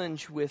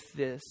challenge with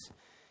this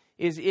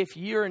is if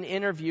you're an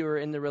interviewer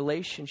in the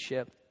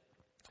relationship,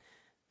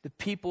 the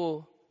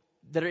people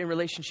that are in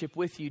relationship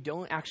with you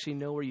don't actually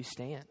know where you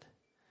stand.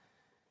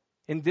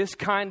 And this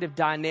kind of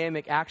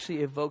dynamic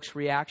actually evokes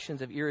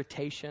reactions of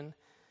irritation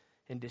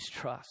and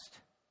distrust.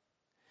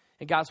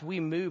 And guys, we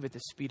move at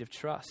the speed of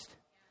trust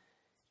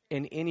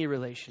in any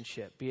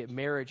relationship, be it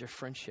marriage or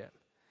friendship.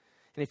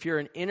 And if you're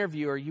an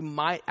interviewer, you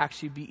might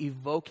actually be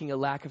evoking a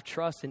lack of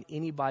trust in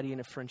anybody in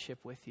a friendship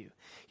with you.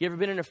 You ever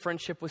been in a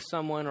friendship with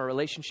someone or a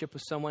relationship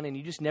with someone and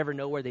you just never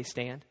know where they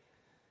stand?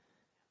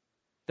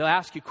 They'll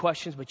ask you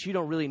questions, but you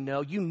don't really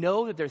know. You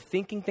know that they're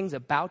thinking things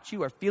about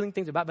you or feeling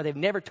things about, but they've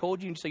never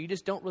told you, and so you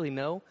just don't really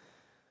know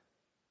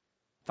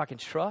if I can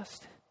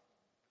trust.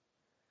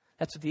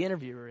 That's what the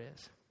interviewer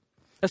is.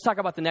 Let's talk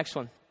about the next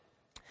one.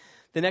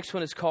 The next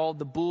one is called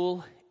the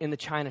bull in the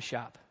china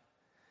shop.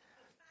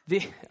 The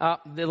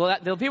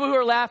people who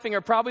are laughing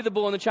are probably the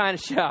bull in the china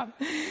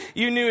shop.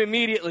 You knew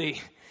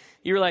immediately.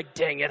 You were like,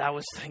 dang it, I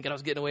was thinking I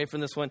was getting away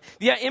from this one.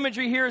 Yeah,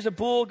 imagery here is a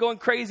bull going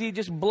crazy,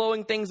 just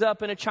blowing things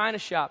up in a china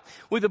shop.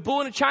 With a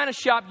bull in a china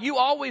shop, you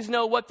always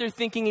know what they're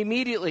thinking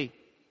immediately.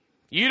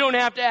 You don't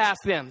have to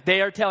ask them.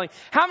 They are telling.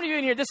 How many of you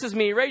in here, this is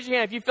me? Raise your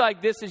hand if you feel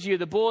like this is you,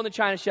 the bull in the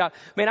china shop.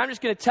 Man, I'm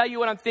just going to tell you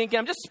what I'm thinking.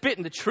 I'm just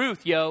spitting the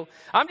truth, yo.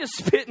 I'm just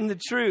spitting the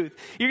truth.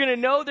 You're going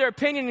to know their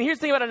opinion. And here's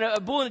the thing about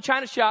a bull in a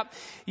china shop.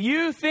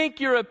 You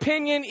think your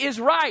opinion is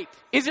right.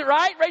 Is it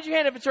right? Raise your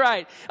hand if it's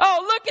right.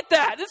 Oh, look at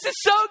that. This is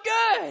so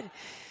good.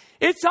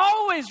 It's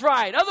always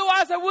right.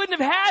 Otherwise, I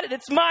wouldn't have had it.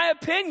 It's my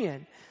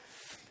opinion.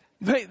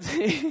 But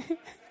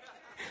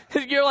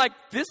you're like,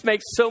 this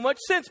makes so much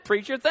sense,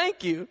 preacher.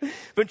 Thank you.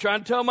 Been trying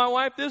to tell my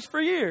wife this for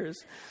years.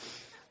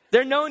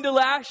 They're known to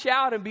lash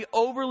out and be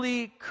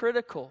overly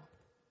critical.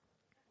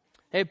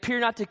 They appear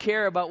not to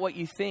care about what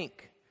you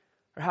think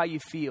or how you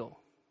feel.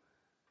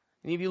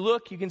 And if you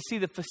look, you can see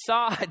the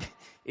facade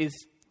is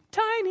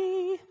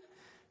tiny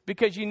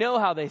because you know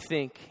how they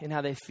think and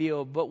how they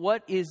feel. But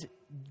what is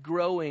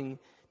growing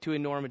to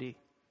enormity?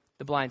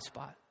 The blind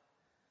spot.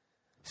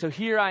 So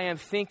here I am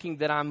thinking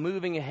that I'm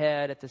moving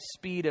ahead at the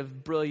speed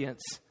of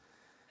brilliance,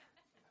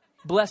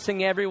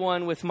 blessing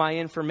everyone with my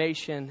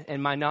information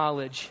and my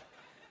knowledge.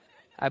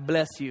 I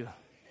bless you.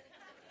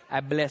 I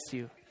bless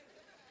you.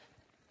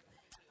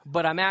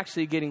 But I'm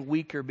actually getting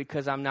weaker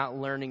because I'm not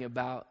learning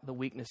about the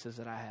weaknesses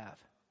that I have.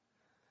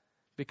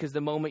 Because the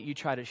moment you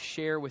try to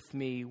share with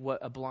me what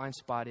a blind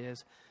spot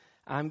is,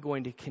 I'm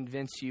going to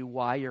convince you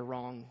why you're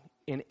wrong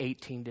in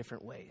 18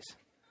 different ways.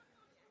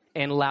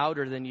 And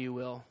louder than you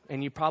will.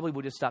 And you probably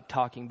will just stop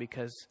talking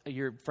because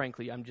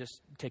I'm just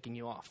taking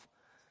you off.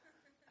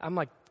 I'm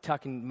like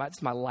talking,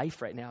 it's my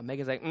life right now.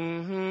 Megan's like,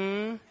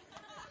 mm-hmm.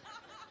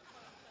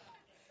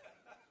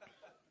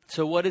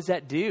 So what does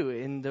that do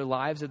in the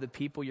lives of the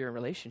people you're in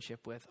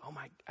relationship with?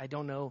 I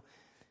don't know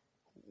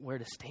where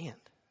to stand.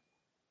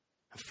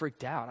 I'm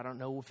freaked out. I don't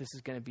know if this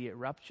is going to be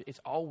eruption. It's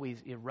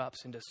always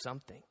erupts into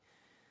something.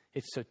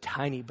 It's so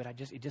tiny, but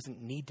it doesn't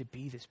need to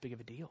be this big of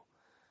a deal.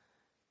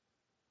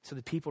 So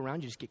the people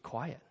around you just get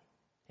quiet.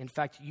 In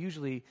fact,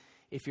 usually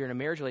if you're in a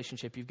marriage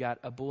relationship, you've got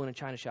a bull in a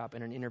china shop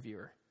and an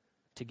interviewer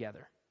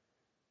together.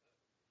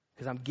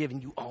 Because I'm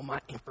giving you all my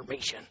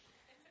information.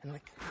 And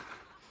like,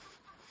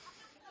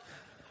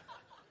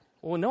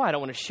 well, no, I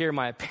don't want to share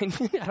my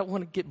opinion. I don't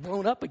want to get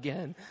blown up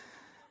again.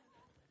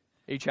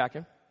 Are you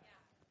tracking?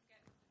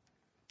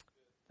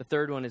 The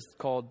third one is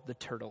called the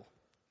turtle.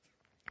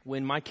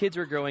 When my kids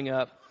were growing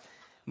up,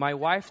 my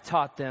wife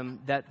taught them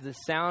that the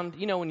sound,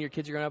 when your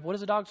kids are growing up, what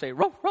does a dog say?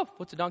 Ruff, ruff.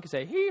 What's a donkey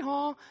say?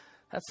 Hee-haw.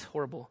 That's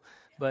horrible.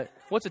 But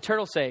what's a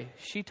turtle say?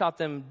 She taught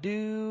them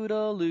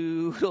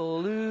doo-da-loo,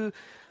 da-loo,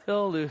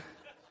 da-loo.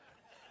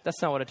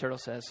 That's not what a turtle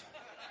says.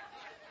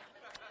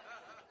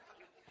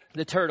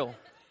 The turtle.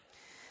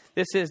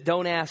 This is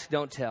don't ask,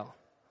 don't tell.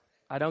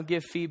 I don't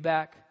give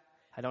feedback.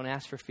 I don't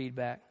ask for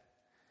feedback.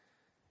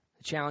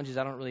 The challenge is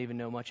I don't really even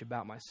know much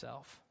about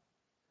myself.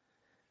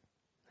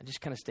 I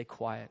just kind of stay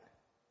quiet.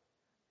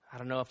 I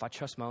don't know if I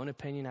trust my own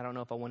opinion. I don't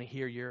know if I want to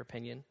hear your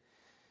opinion.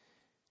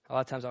 A lot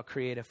of times I'll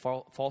create a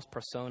false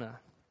persona.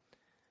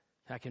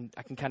 I can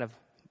kind of,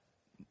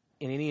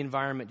 in any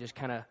environment, just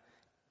kind of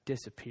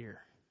disappear.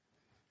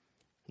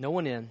 No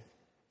one in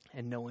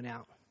and no one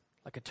out.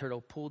 Like a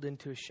turtle pulled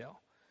into a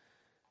shell.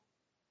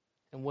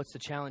 And what's the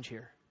challenge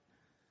here?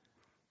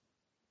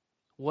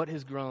 What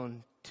has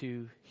grown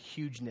to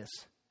hugeness?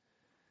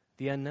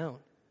 The unknown.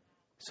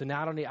 So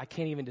now I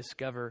can't even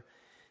discover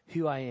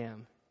who I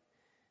am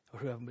or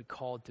who I've been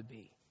called to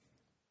be.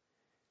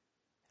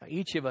 Now,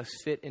 each of us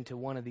fit into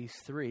one of these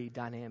three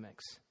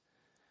dynamics.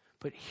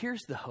 But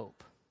here's the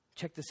hope.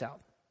 Check this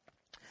out.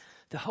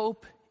 The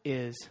hope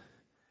is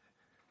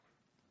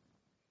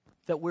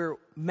that we're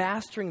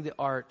mastering the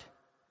art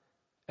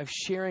of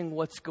sharing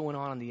what's going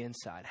on the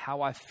inside,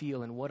 how I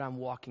feel and what I'm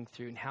walking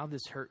through and how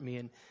this hurt me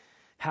and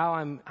how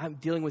I'm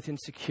dealing with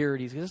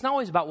insecurities. Because it's not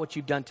always about what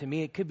you've done to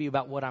me. It could be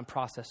about what I'm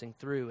processing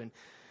through. And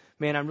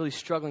man, I'm really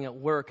struggling at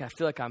work. I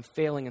feel like I'm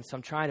failing, and so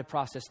I'm trying to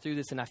process through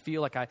this, and I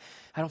feel like I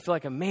don't feel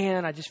like a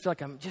man. I just feel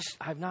like I'm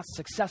not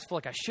successful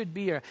like I should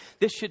be, or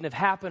this shouldn't have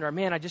happened, or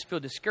man, I just feel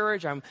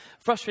discouraged. I'm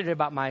frustrated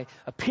about my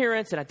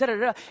appearance, and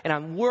and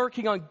I'm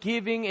working on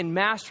giving and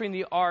mastering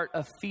the art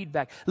of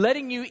feedback,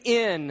 letting you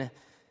in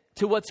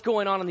to what's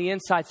going on the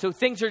inside. So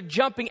things are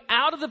jumping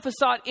out of the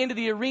facade into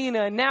the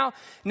arena. And now,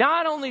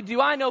 not only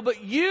do I know,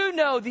 but you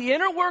know the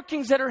inner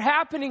workings that are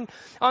happening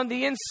on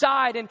the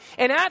inside. And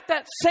at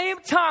that same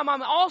time,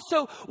 I'm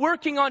also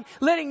working on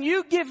letting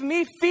you give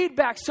me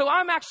feedback. So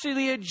I'm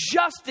actually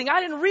adjusting.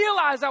 I didn't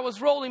realize I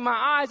was rolling my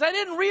eyes. I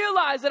didn't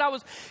realize that I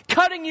was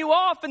cutting you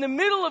off in the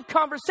middle of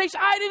conversation.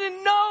 I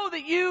didn't know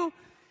that you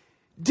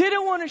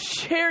didn't want to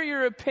share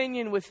your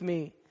opinion with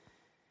me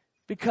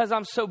because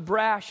I'm so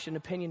brash and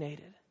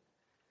opinionated.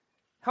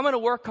 I'm going to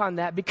work on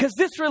that because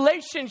this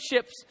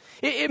relationships,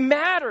 it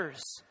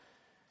matters.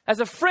 As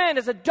a friend,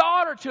 as a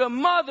daughter to a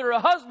mother, a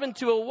husband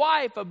to a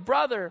wife, a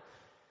brother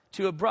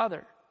to a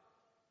brother.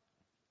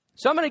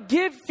 So I'm going to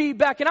give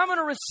feedback and I'm going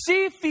to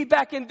receive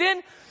feedback. And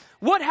then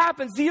what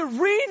happens? The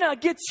arena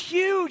gets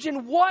huge,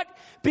 and what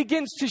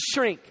begins to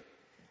shrink?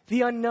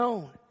 The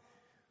unknown.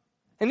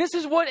 And this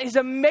is what is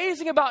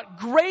amazing about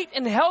great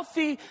and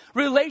healthy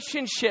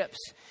relationships.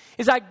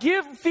 Is I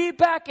give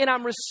feedback and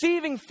I'm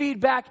receiving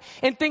feedback,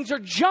 and things are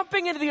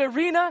jumping into the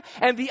arena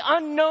and the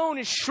unknown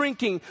is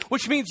shrinking,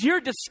 which means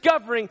you're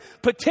discovering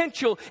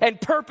potential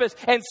and purpose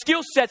and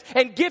skill sets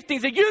and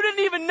giftings that you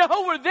didn't even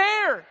know were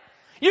there.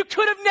 You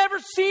could have never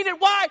seen it.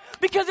 Why?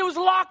 Because it was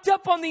locked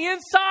up on the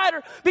inside,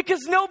 or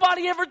because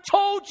nobody ever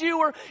told you,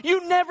 or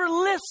you never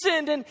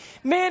listened. And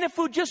man, if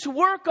we just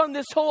work on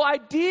this whole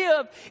idea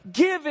of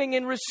giving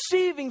and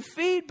receiving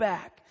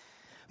feedback,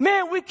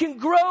 man, we can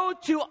grow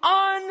to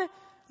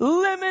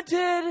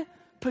unlimited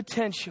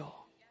potential.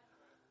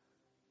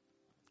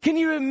 Can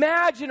you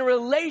imagine a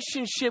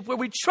relationship where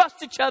we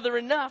trust each other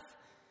enough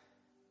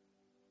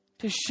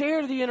to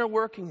share the inner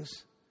workings?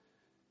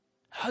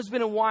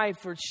 Husband and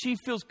wife, or she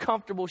feels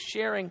comfortable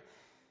sharing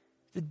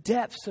the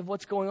depths of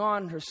what's going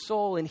on in her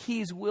soul, and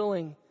he's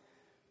willing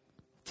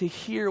to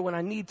hear when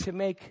I need to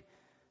make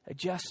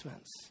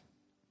adjustments.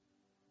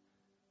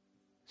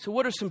 So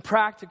what are some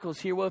practicals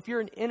here? Well, if you're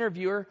an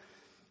interviewer,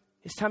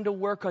 it's time to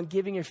work on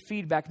giving your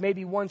feedback.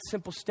 Maybe one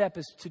simple step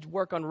is to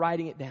work on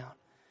writing it down.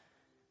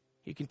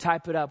 You can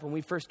type it up. When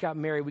we first got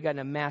married, we got in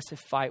a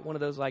massive fight. One of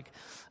those like,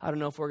 I don't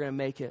know if we're going to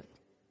make it.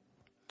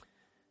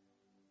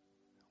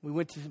 We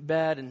went to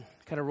bed and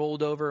kind of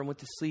rolled over and went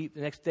to sleep.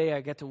 The next day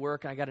I got to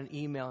work and I got an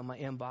email in my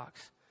inbox.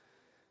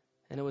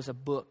 And it was a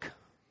book.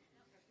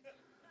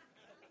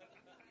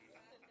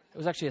 It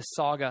was actually a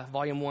saga,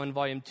 volume 1,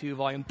 volume 2,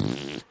 volume...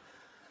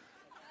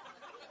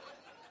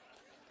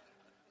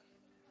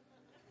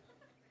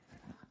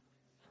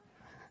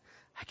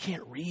 I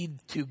can't read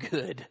too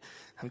good.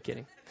 I'm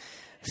kidding.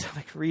 So I'm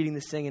like reading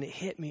this thing and it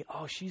hit me.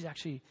 Oh,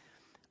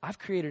 I've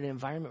created an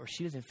environment where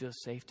she doesn't feel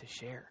safe to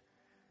share.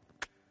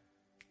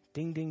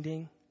 Ding, ding,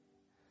 ding.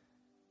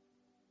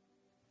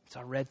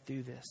 So I read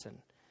through this, and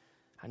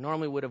I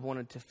normally would have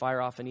wanted to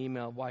fire off an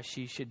email of why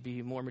she should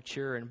be more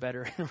mature and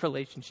better in a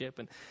relationship.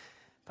 But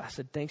I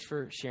said, thanks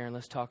for sharing.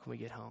 Let's talk when we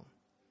get home.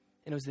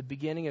 And it was the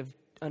beginning of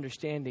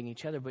understanding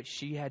each other, but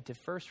she had to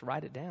first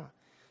write it down.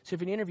 So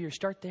if you're an interviewer,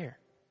 start there.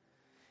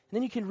 And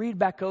then you can read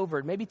back over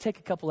it. Maybe take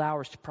a couple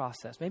hours to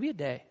process. Maybe a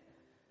day.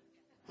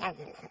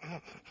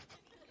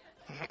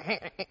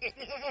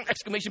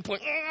 Exclamation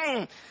point.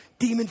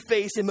 Demon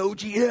face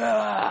emoji.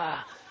 Yeah.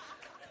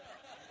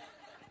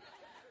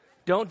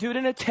 Don't do it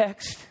in a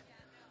text.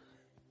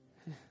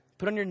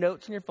 Put on your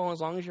notes on your phone as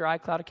long as your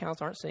iCloud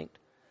accounts aren't synced.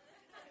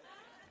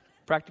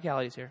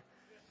 Practicalities here.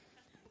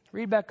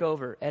 Read back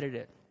over. Edit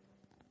it.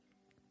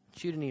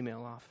 Shoot an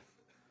email off.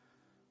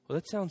 Well,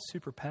 that sounds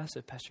super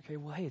passive, Pastor Carey.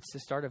 Well, hey, it's the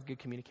start of good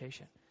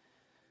communication.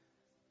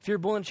 If you're a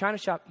bull in a china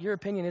shop, your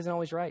opinion isn't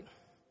always right.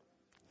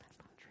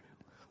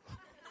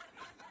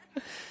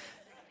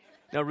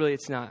 No, really,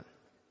 it's not.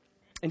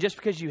 And just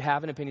because you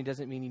have an opinion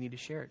doesn't mean you need to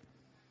share it.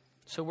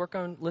 So work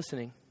on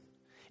listening.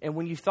 And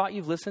when you thought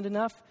you've listened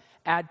enough,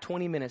 add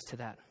 20 minutes to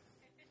that.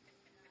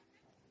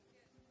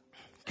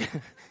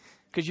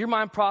 Because your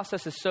mind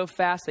process is so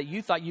fast that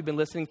you thought you've been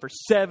listening for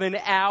 7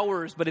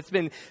 hours, but it's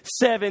been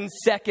 7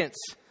 seconds.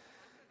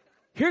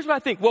 Here's what I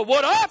think. Well,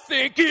 what I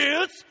think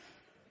is,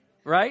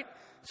 right?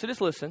 So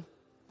just listen.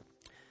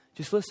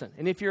 Just listen.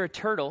 And if you're a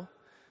turtle,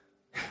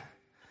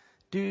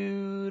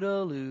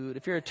 doodaloo.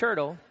 If you're a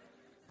turtle,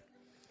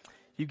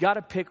 you got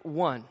to pick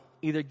one,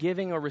 either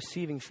giving or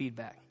receiving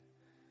feedback.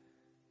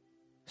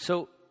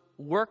 So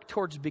work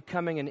towards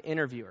becoming an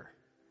interviewer.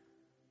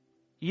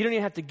 You don't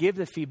even have to give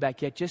the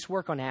feedback yet. Just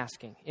work on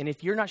asking. And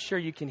if you're not sure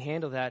you can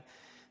handle that,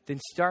 then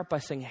start by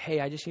saying, hey,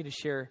 I just need to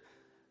share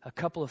a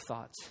couple of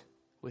thoughts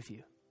with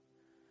you.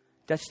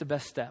 That's the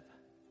best step.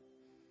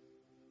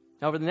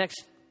 Now, over the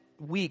next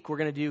week, we're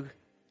going to do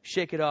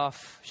shaking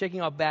off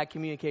bad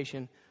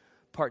communication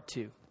part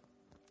 2.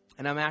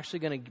 And I'm actually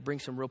going to bring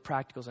some real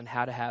practicals on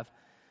how to have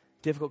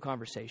difficult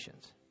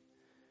conversations.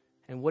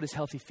 And what does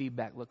healthy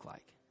feedback look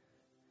like?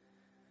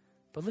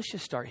 But let's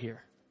just start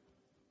here.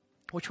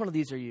 Which one of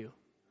these are you?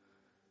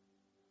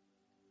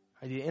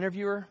 Are you the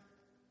interviewer,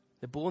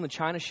 the bull in the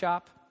china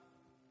shop,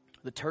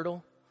 the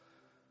turtle?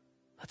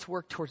 Let's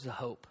work towards the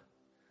hope.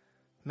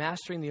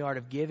 Mastering the art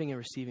of giving and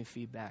receiving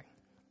feedback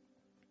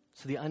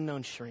so the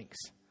unknown shrinks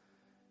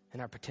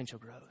and our potential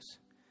grows.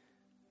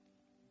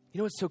 You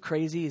know what's so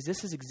crazy is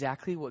this is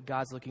exactly what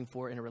God's looking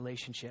for in a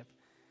relationship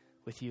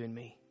with you and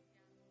me.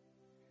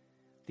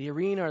 The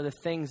arena are the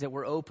things that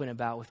we're open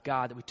about with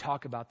God, that we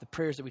talk about, the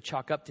prayers that we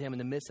chalk up to him in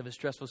the midst of a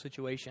stressful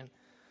situation.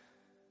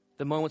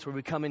 The moments where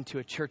we come into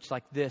a church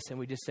like this and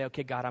we just say,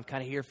 okay, God, I'm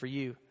kind of here for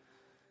you.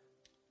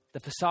 The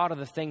facade are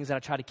the things that I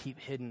try to keep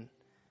hidden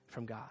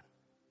from God.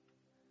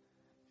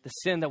 The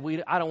sin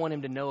that I don't want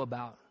him to know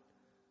about.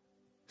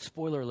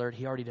 Spoiler alert,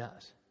 he already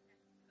does.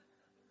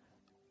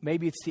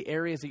 Maybe it's the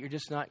areas that you're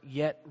just not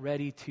yet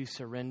ready to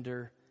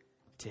surrender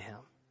to him.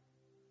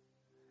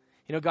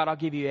 You know, God, I'll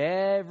give you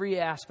every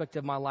aspect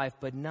of my life,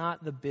 but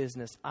not the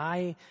business.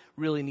 I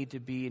really need to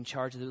be in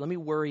charge of it. Let me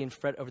worry and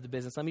fret over the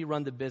business. Let me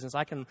run the business.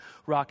 I can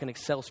rock an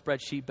Excel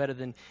spreadsheet better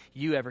than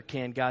you ever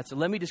can, God. So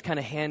let me just kind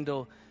of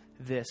handle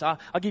this. I'll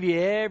give you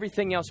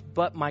everything else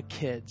but my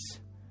kids.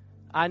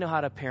 I know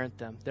how to parent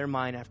them. They're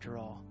mine after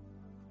all.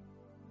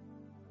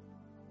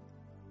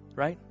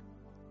 Right?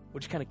 We'll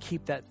just kind of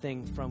keep that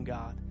thing from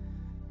God.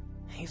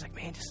 And he's like,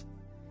 man, just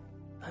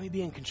let me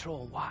be in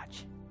control and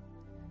watch.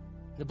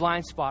 The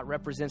blind spot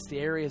represents the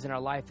areas in our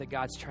life that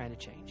God's trying to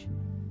change.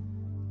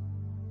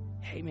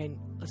 Hey, man,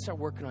 let's start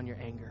working on your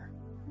anger.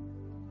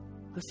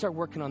 Let's start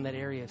working on that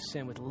area of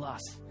sin with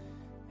lust.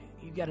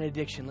 You've got an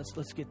addiction.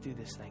 Let's get through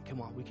this thing.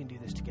 Come on, we can do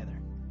this together.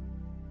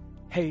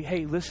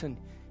 Hey, listen.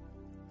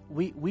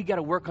 We got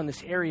to work on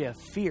this area of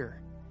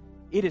fear.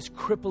 It is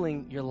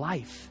crippling your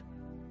life.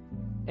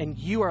 And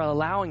you are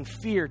allowing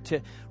fear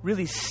to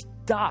really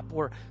stop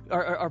or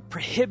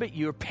prohibit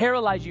you or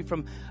paralyze you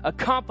from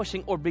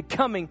accomplishing or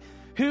becoming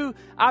who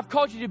I've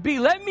called you to be.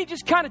 Let me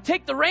just kind of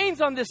take the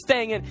reins on this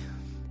thing.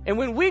 And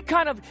when we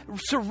kind of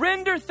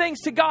surrender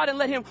things to God and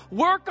let him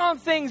work on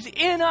things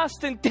in us,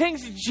 then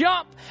things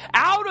jump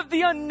out of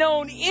the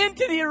unknown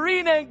into the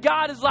arena. And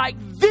God is like,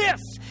 this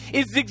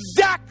is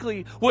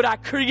exactly what I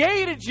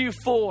created you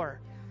for.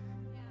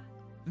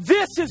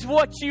 This is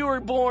what you were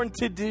born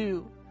to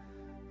do.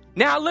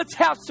 Now let's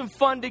have some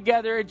fun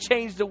together and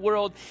change the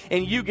world,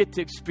 and you get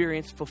to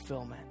experience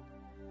fulfillment.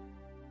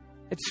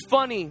 It's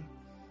funny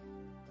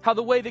how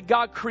the way that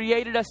God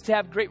created us to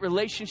have great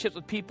relationships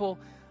with people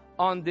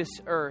on this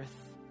earth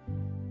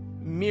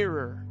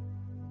mirror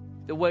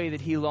the way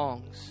that he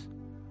longs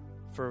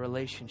for a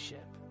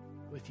relationship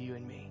with you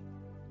and me.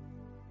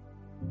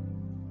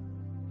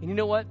 And you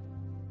know what?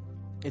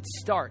 It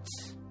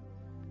starts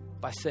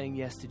by saying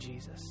yes to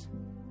Jesus.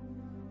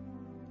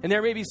 And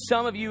there may be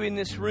some of you in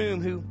this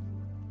room who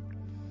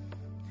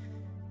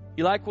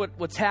you like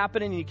what's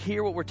happening, you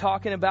hear what we're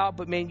talking about,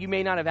 but man, you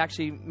may not have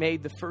actually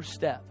made the first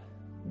step.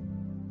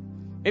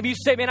 Maybe you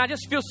say, man, I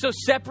just feel so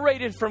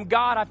separated from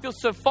God. I feel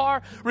so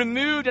far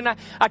removed, and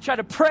I try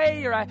to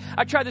pray, or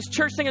I try this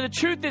church thing. And the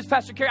truth is,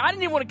 Pastor Carey, I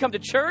didn't even want to come to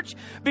church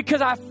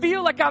because I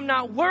feel like I'm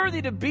not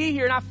worthy to be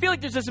here. And I feel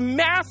like there's this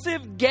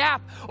massive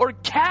gap or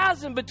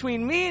chasm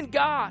between me and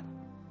God.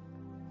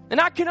 And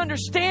I can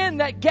understand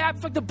that gap.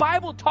 In fact, the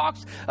Bible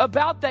talks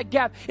about that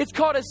gap. It's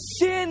called a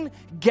sin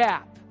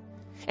gap.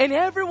 And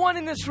everyone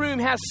in this room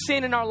has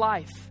sin in our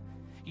life.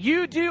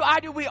 You do, I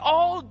do, we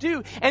all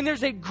do. And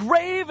there's a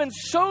grave and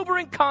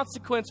sobering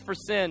consequence for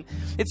sin.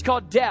 It's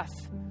called death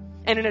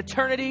and an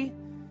eternity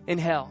in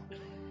hell.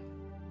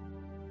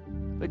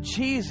 But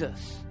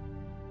Jesus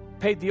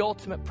paid the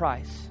ultimate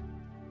price.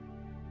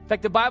 In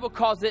fact, the Bible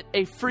calls it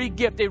a free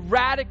gift, a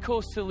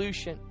radical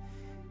solution.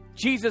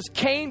 Jesus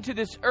came to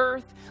this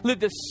earth,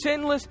 lived a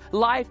sinless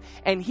life,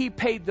 and he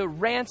paid the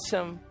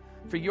ransom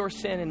for your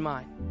sin and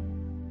mine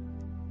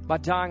by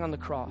dying on the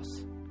cross.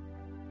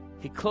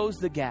 He closed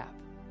the gap,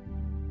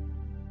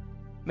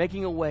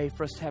 making a way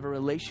for us to have a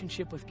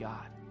relationship with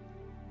God,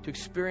 to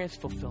experience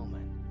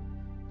fulfillment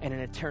and an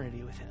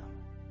eternity with him.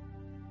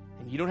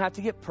 And you don't have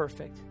to get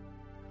perfect.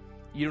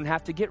 You don't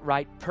have to get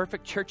right.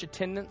 Perfect church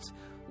attendance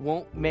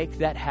won't make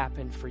that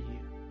happen for you.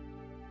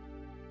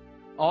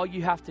 All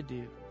you have to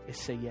do is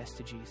say yes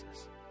to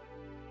Jesus.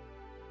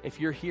 If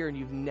you're here and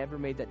you've never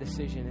made that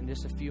decision, in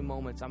just a few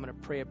moments, I'm going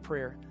to pray a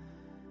prayer.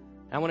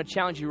 And I want to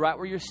challenge you right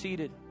where you're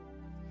seated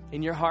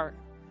in your heart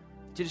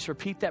to just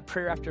repeat that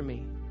prayer after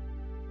me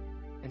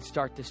and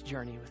start this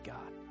journey with God.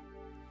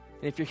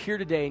 And if you're here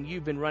today and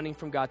you've been running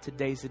from God,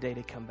 today's the day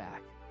to come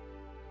back.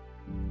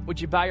 Would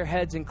you bow your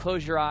heads and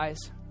close your eyes?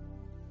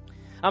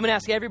 I'm going to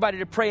ask everybody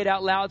to pray it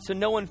out loud so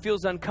no one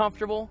feels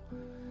uncomfortable.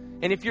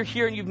 And if you're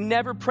here and you've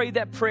never prayed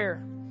that prayer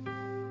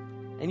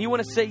and you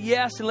want to say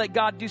yes and let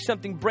God do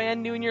something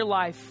brand new in your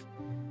life,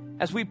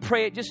 as we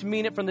pray it, just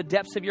mean it from the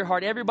depths of your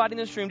heart. Everybody in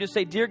this room, just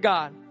say, Dear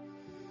God,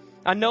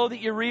 I know that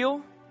you're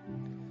real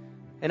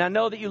and I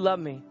know that you love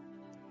me.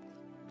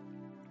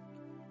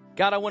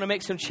 God, I want to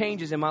make some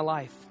changes in my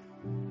life.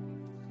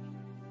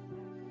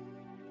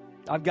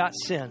 I've got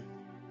sin.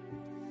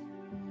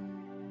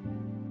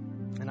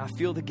 and I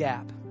feel the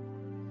gap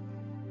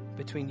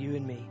between you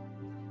and me.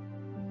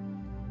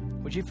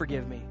 Would you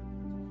forgive me?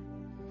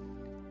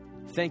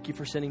 Thank you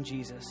for sending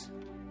Jesus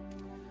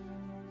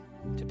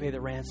to pay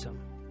the ransom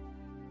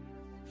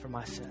for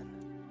my sin.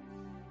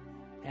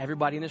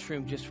 Everybody in this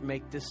room, just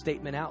make this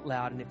statement out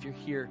loud. And if you're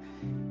here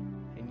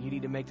and you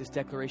need to make this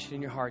declaration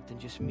in your heart, then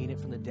just mean it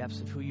from the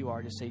depths of who you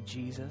are. Just say,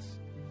 Jesus,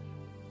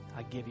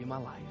 I give you my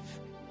life.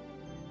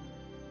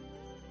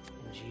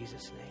 In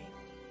Jesus' name.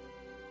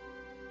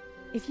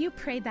 If you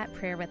prayed that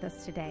prayer with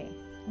us today,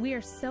 we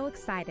are so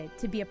excited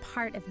to be a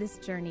part of this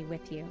journey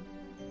with you.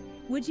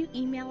 Would you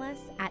email us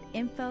at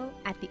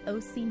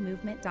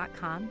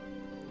info@theocmovement.com?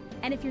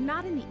 And if you're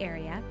not in the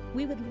area,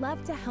 we would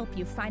love to help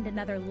you find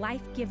another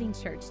life-giving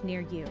church near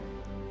you.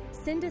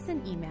 Send us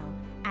an email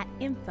at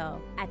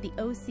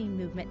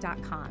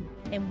info@theocmovement.com,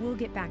 and we'll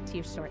get back to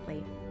you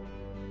shortly.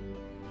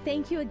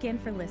 Thank you again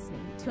for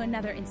listening to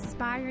another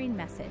inspiring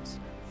message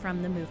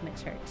from the Movement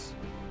Church.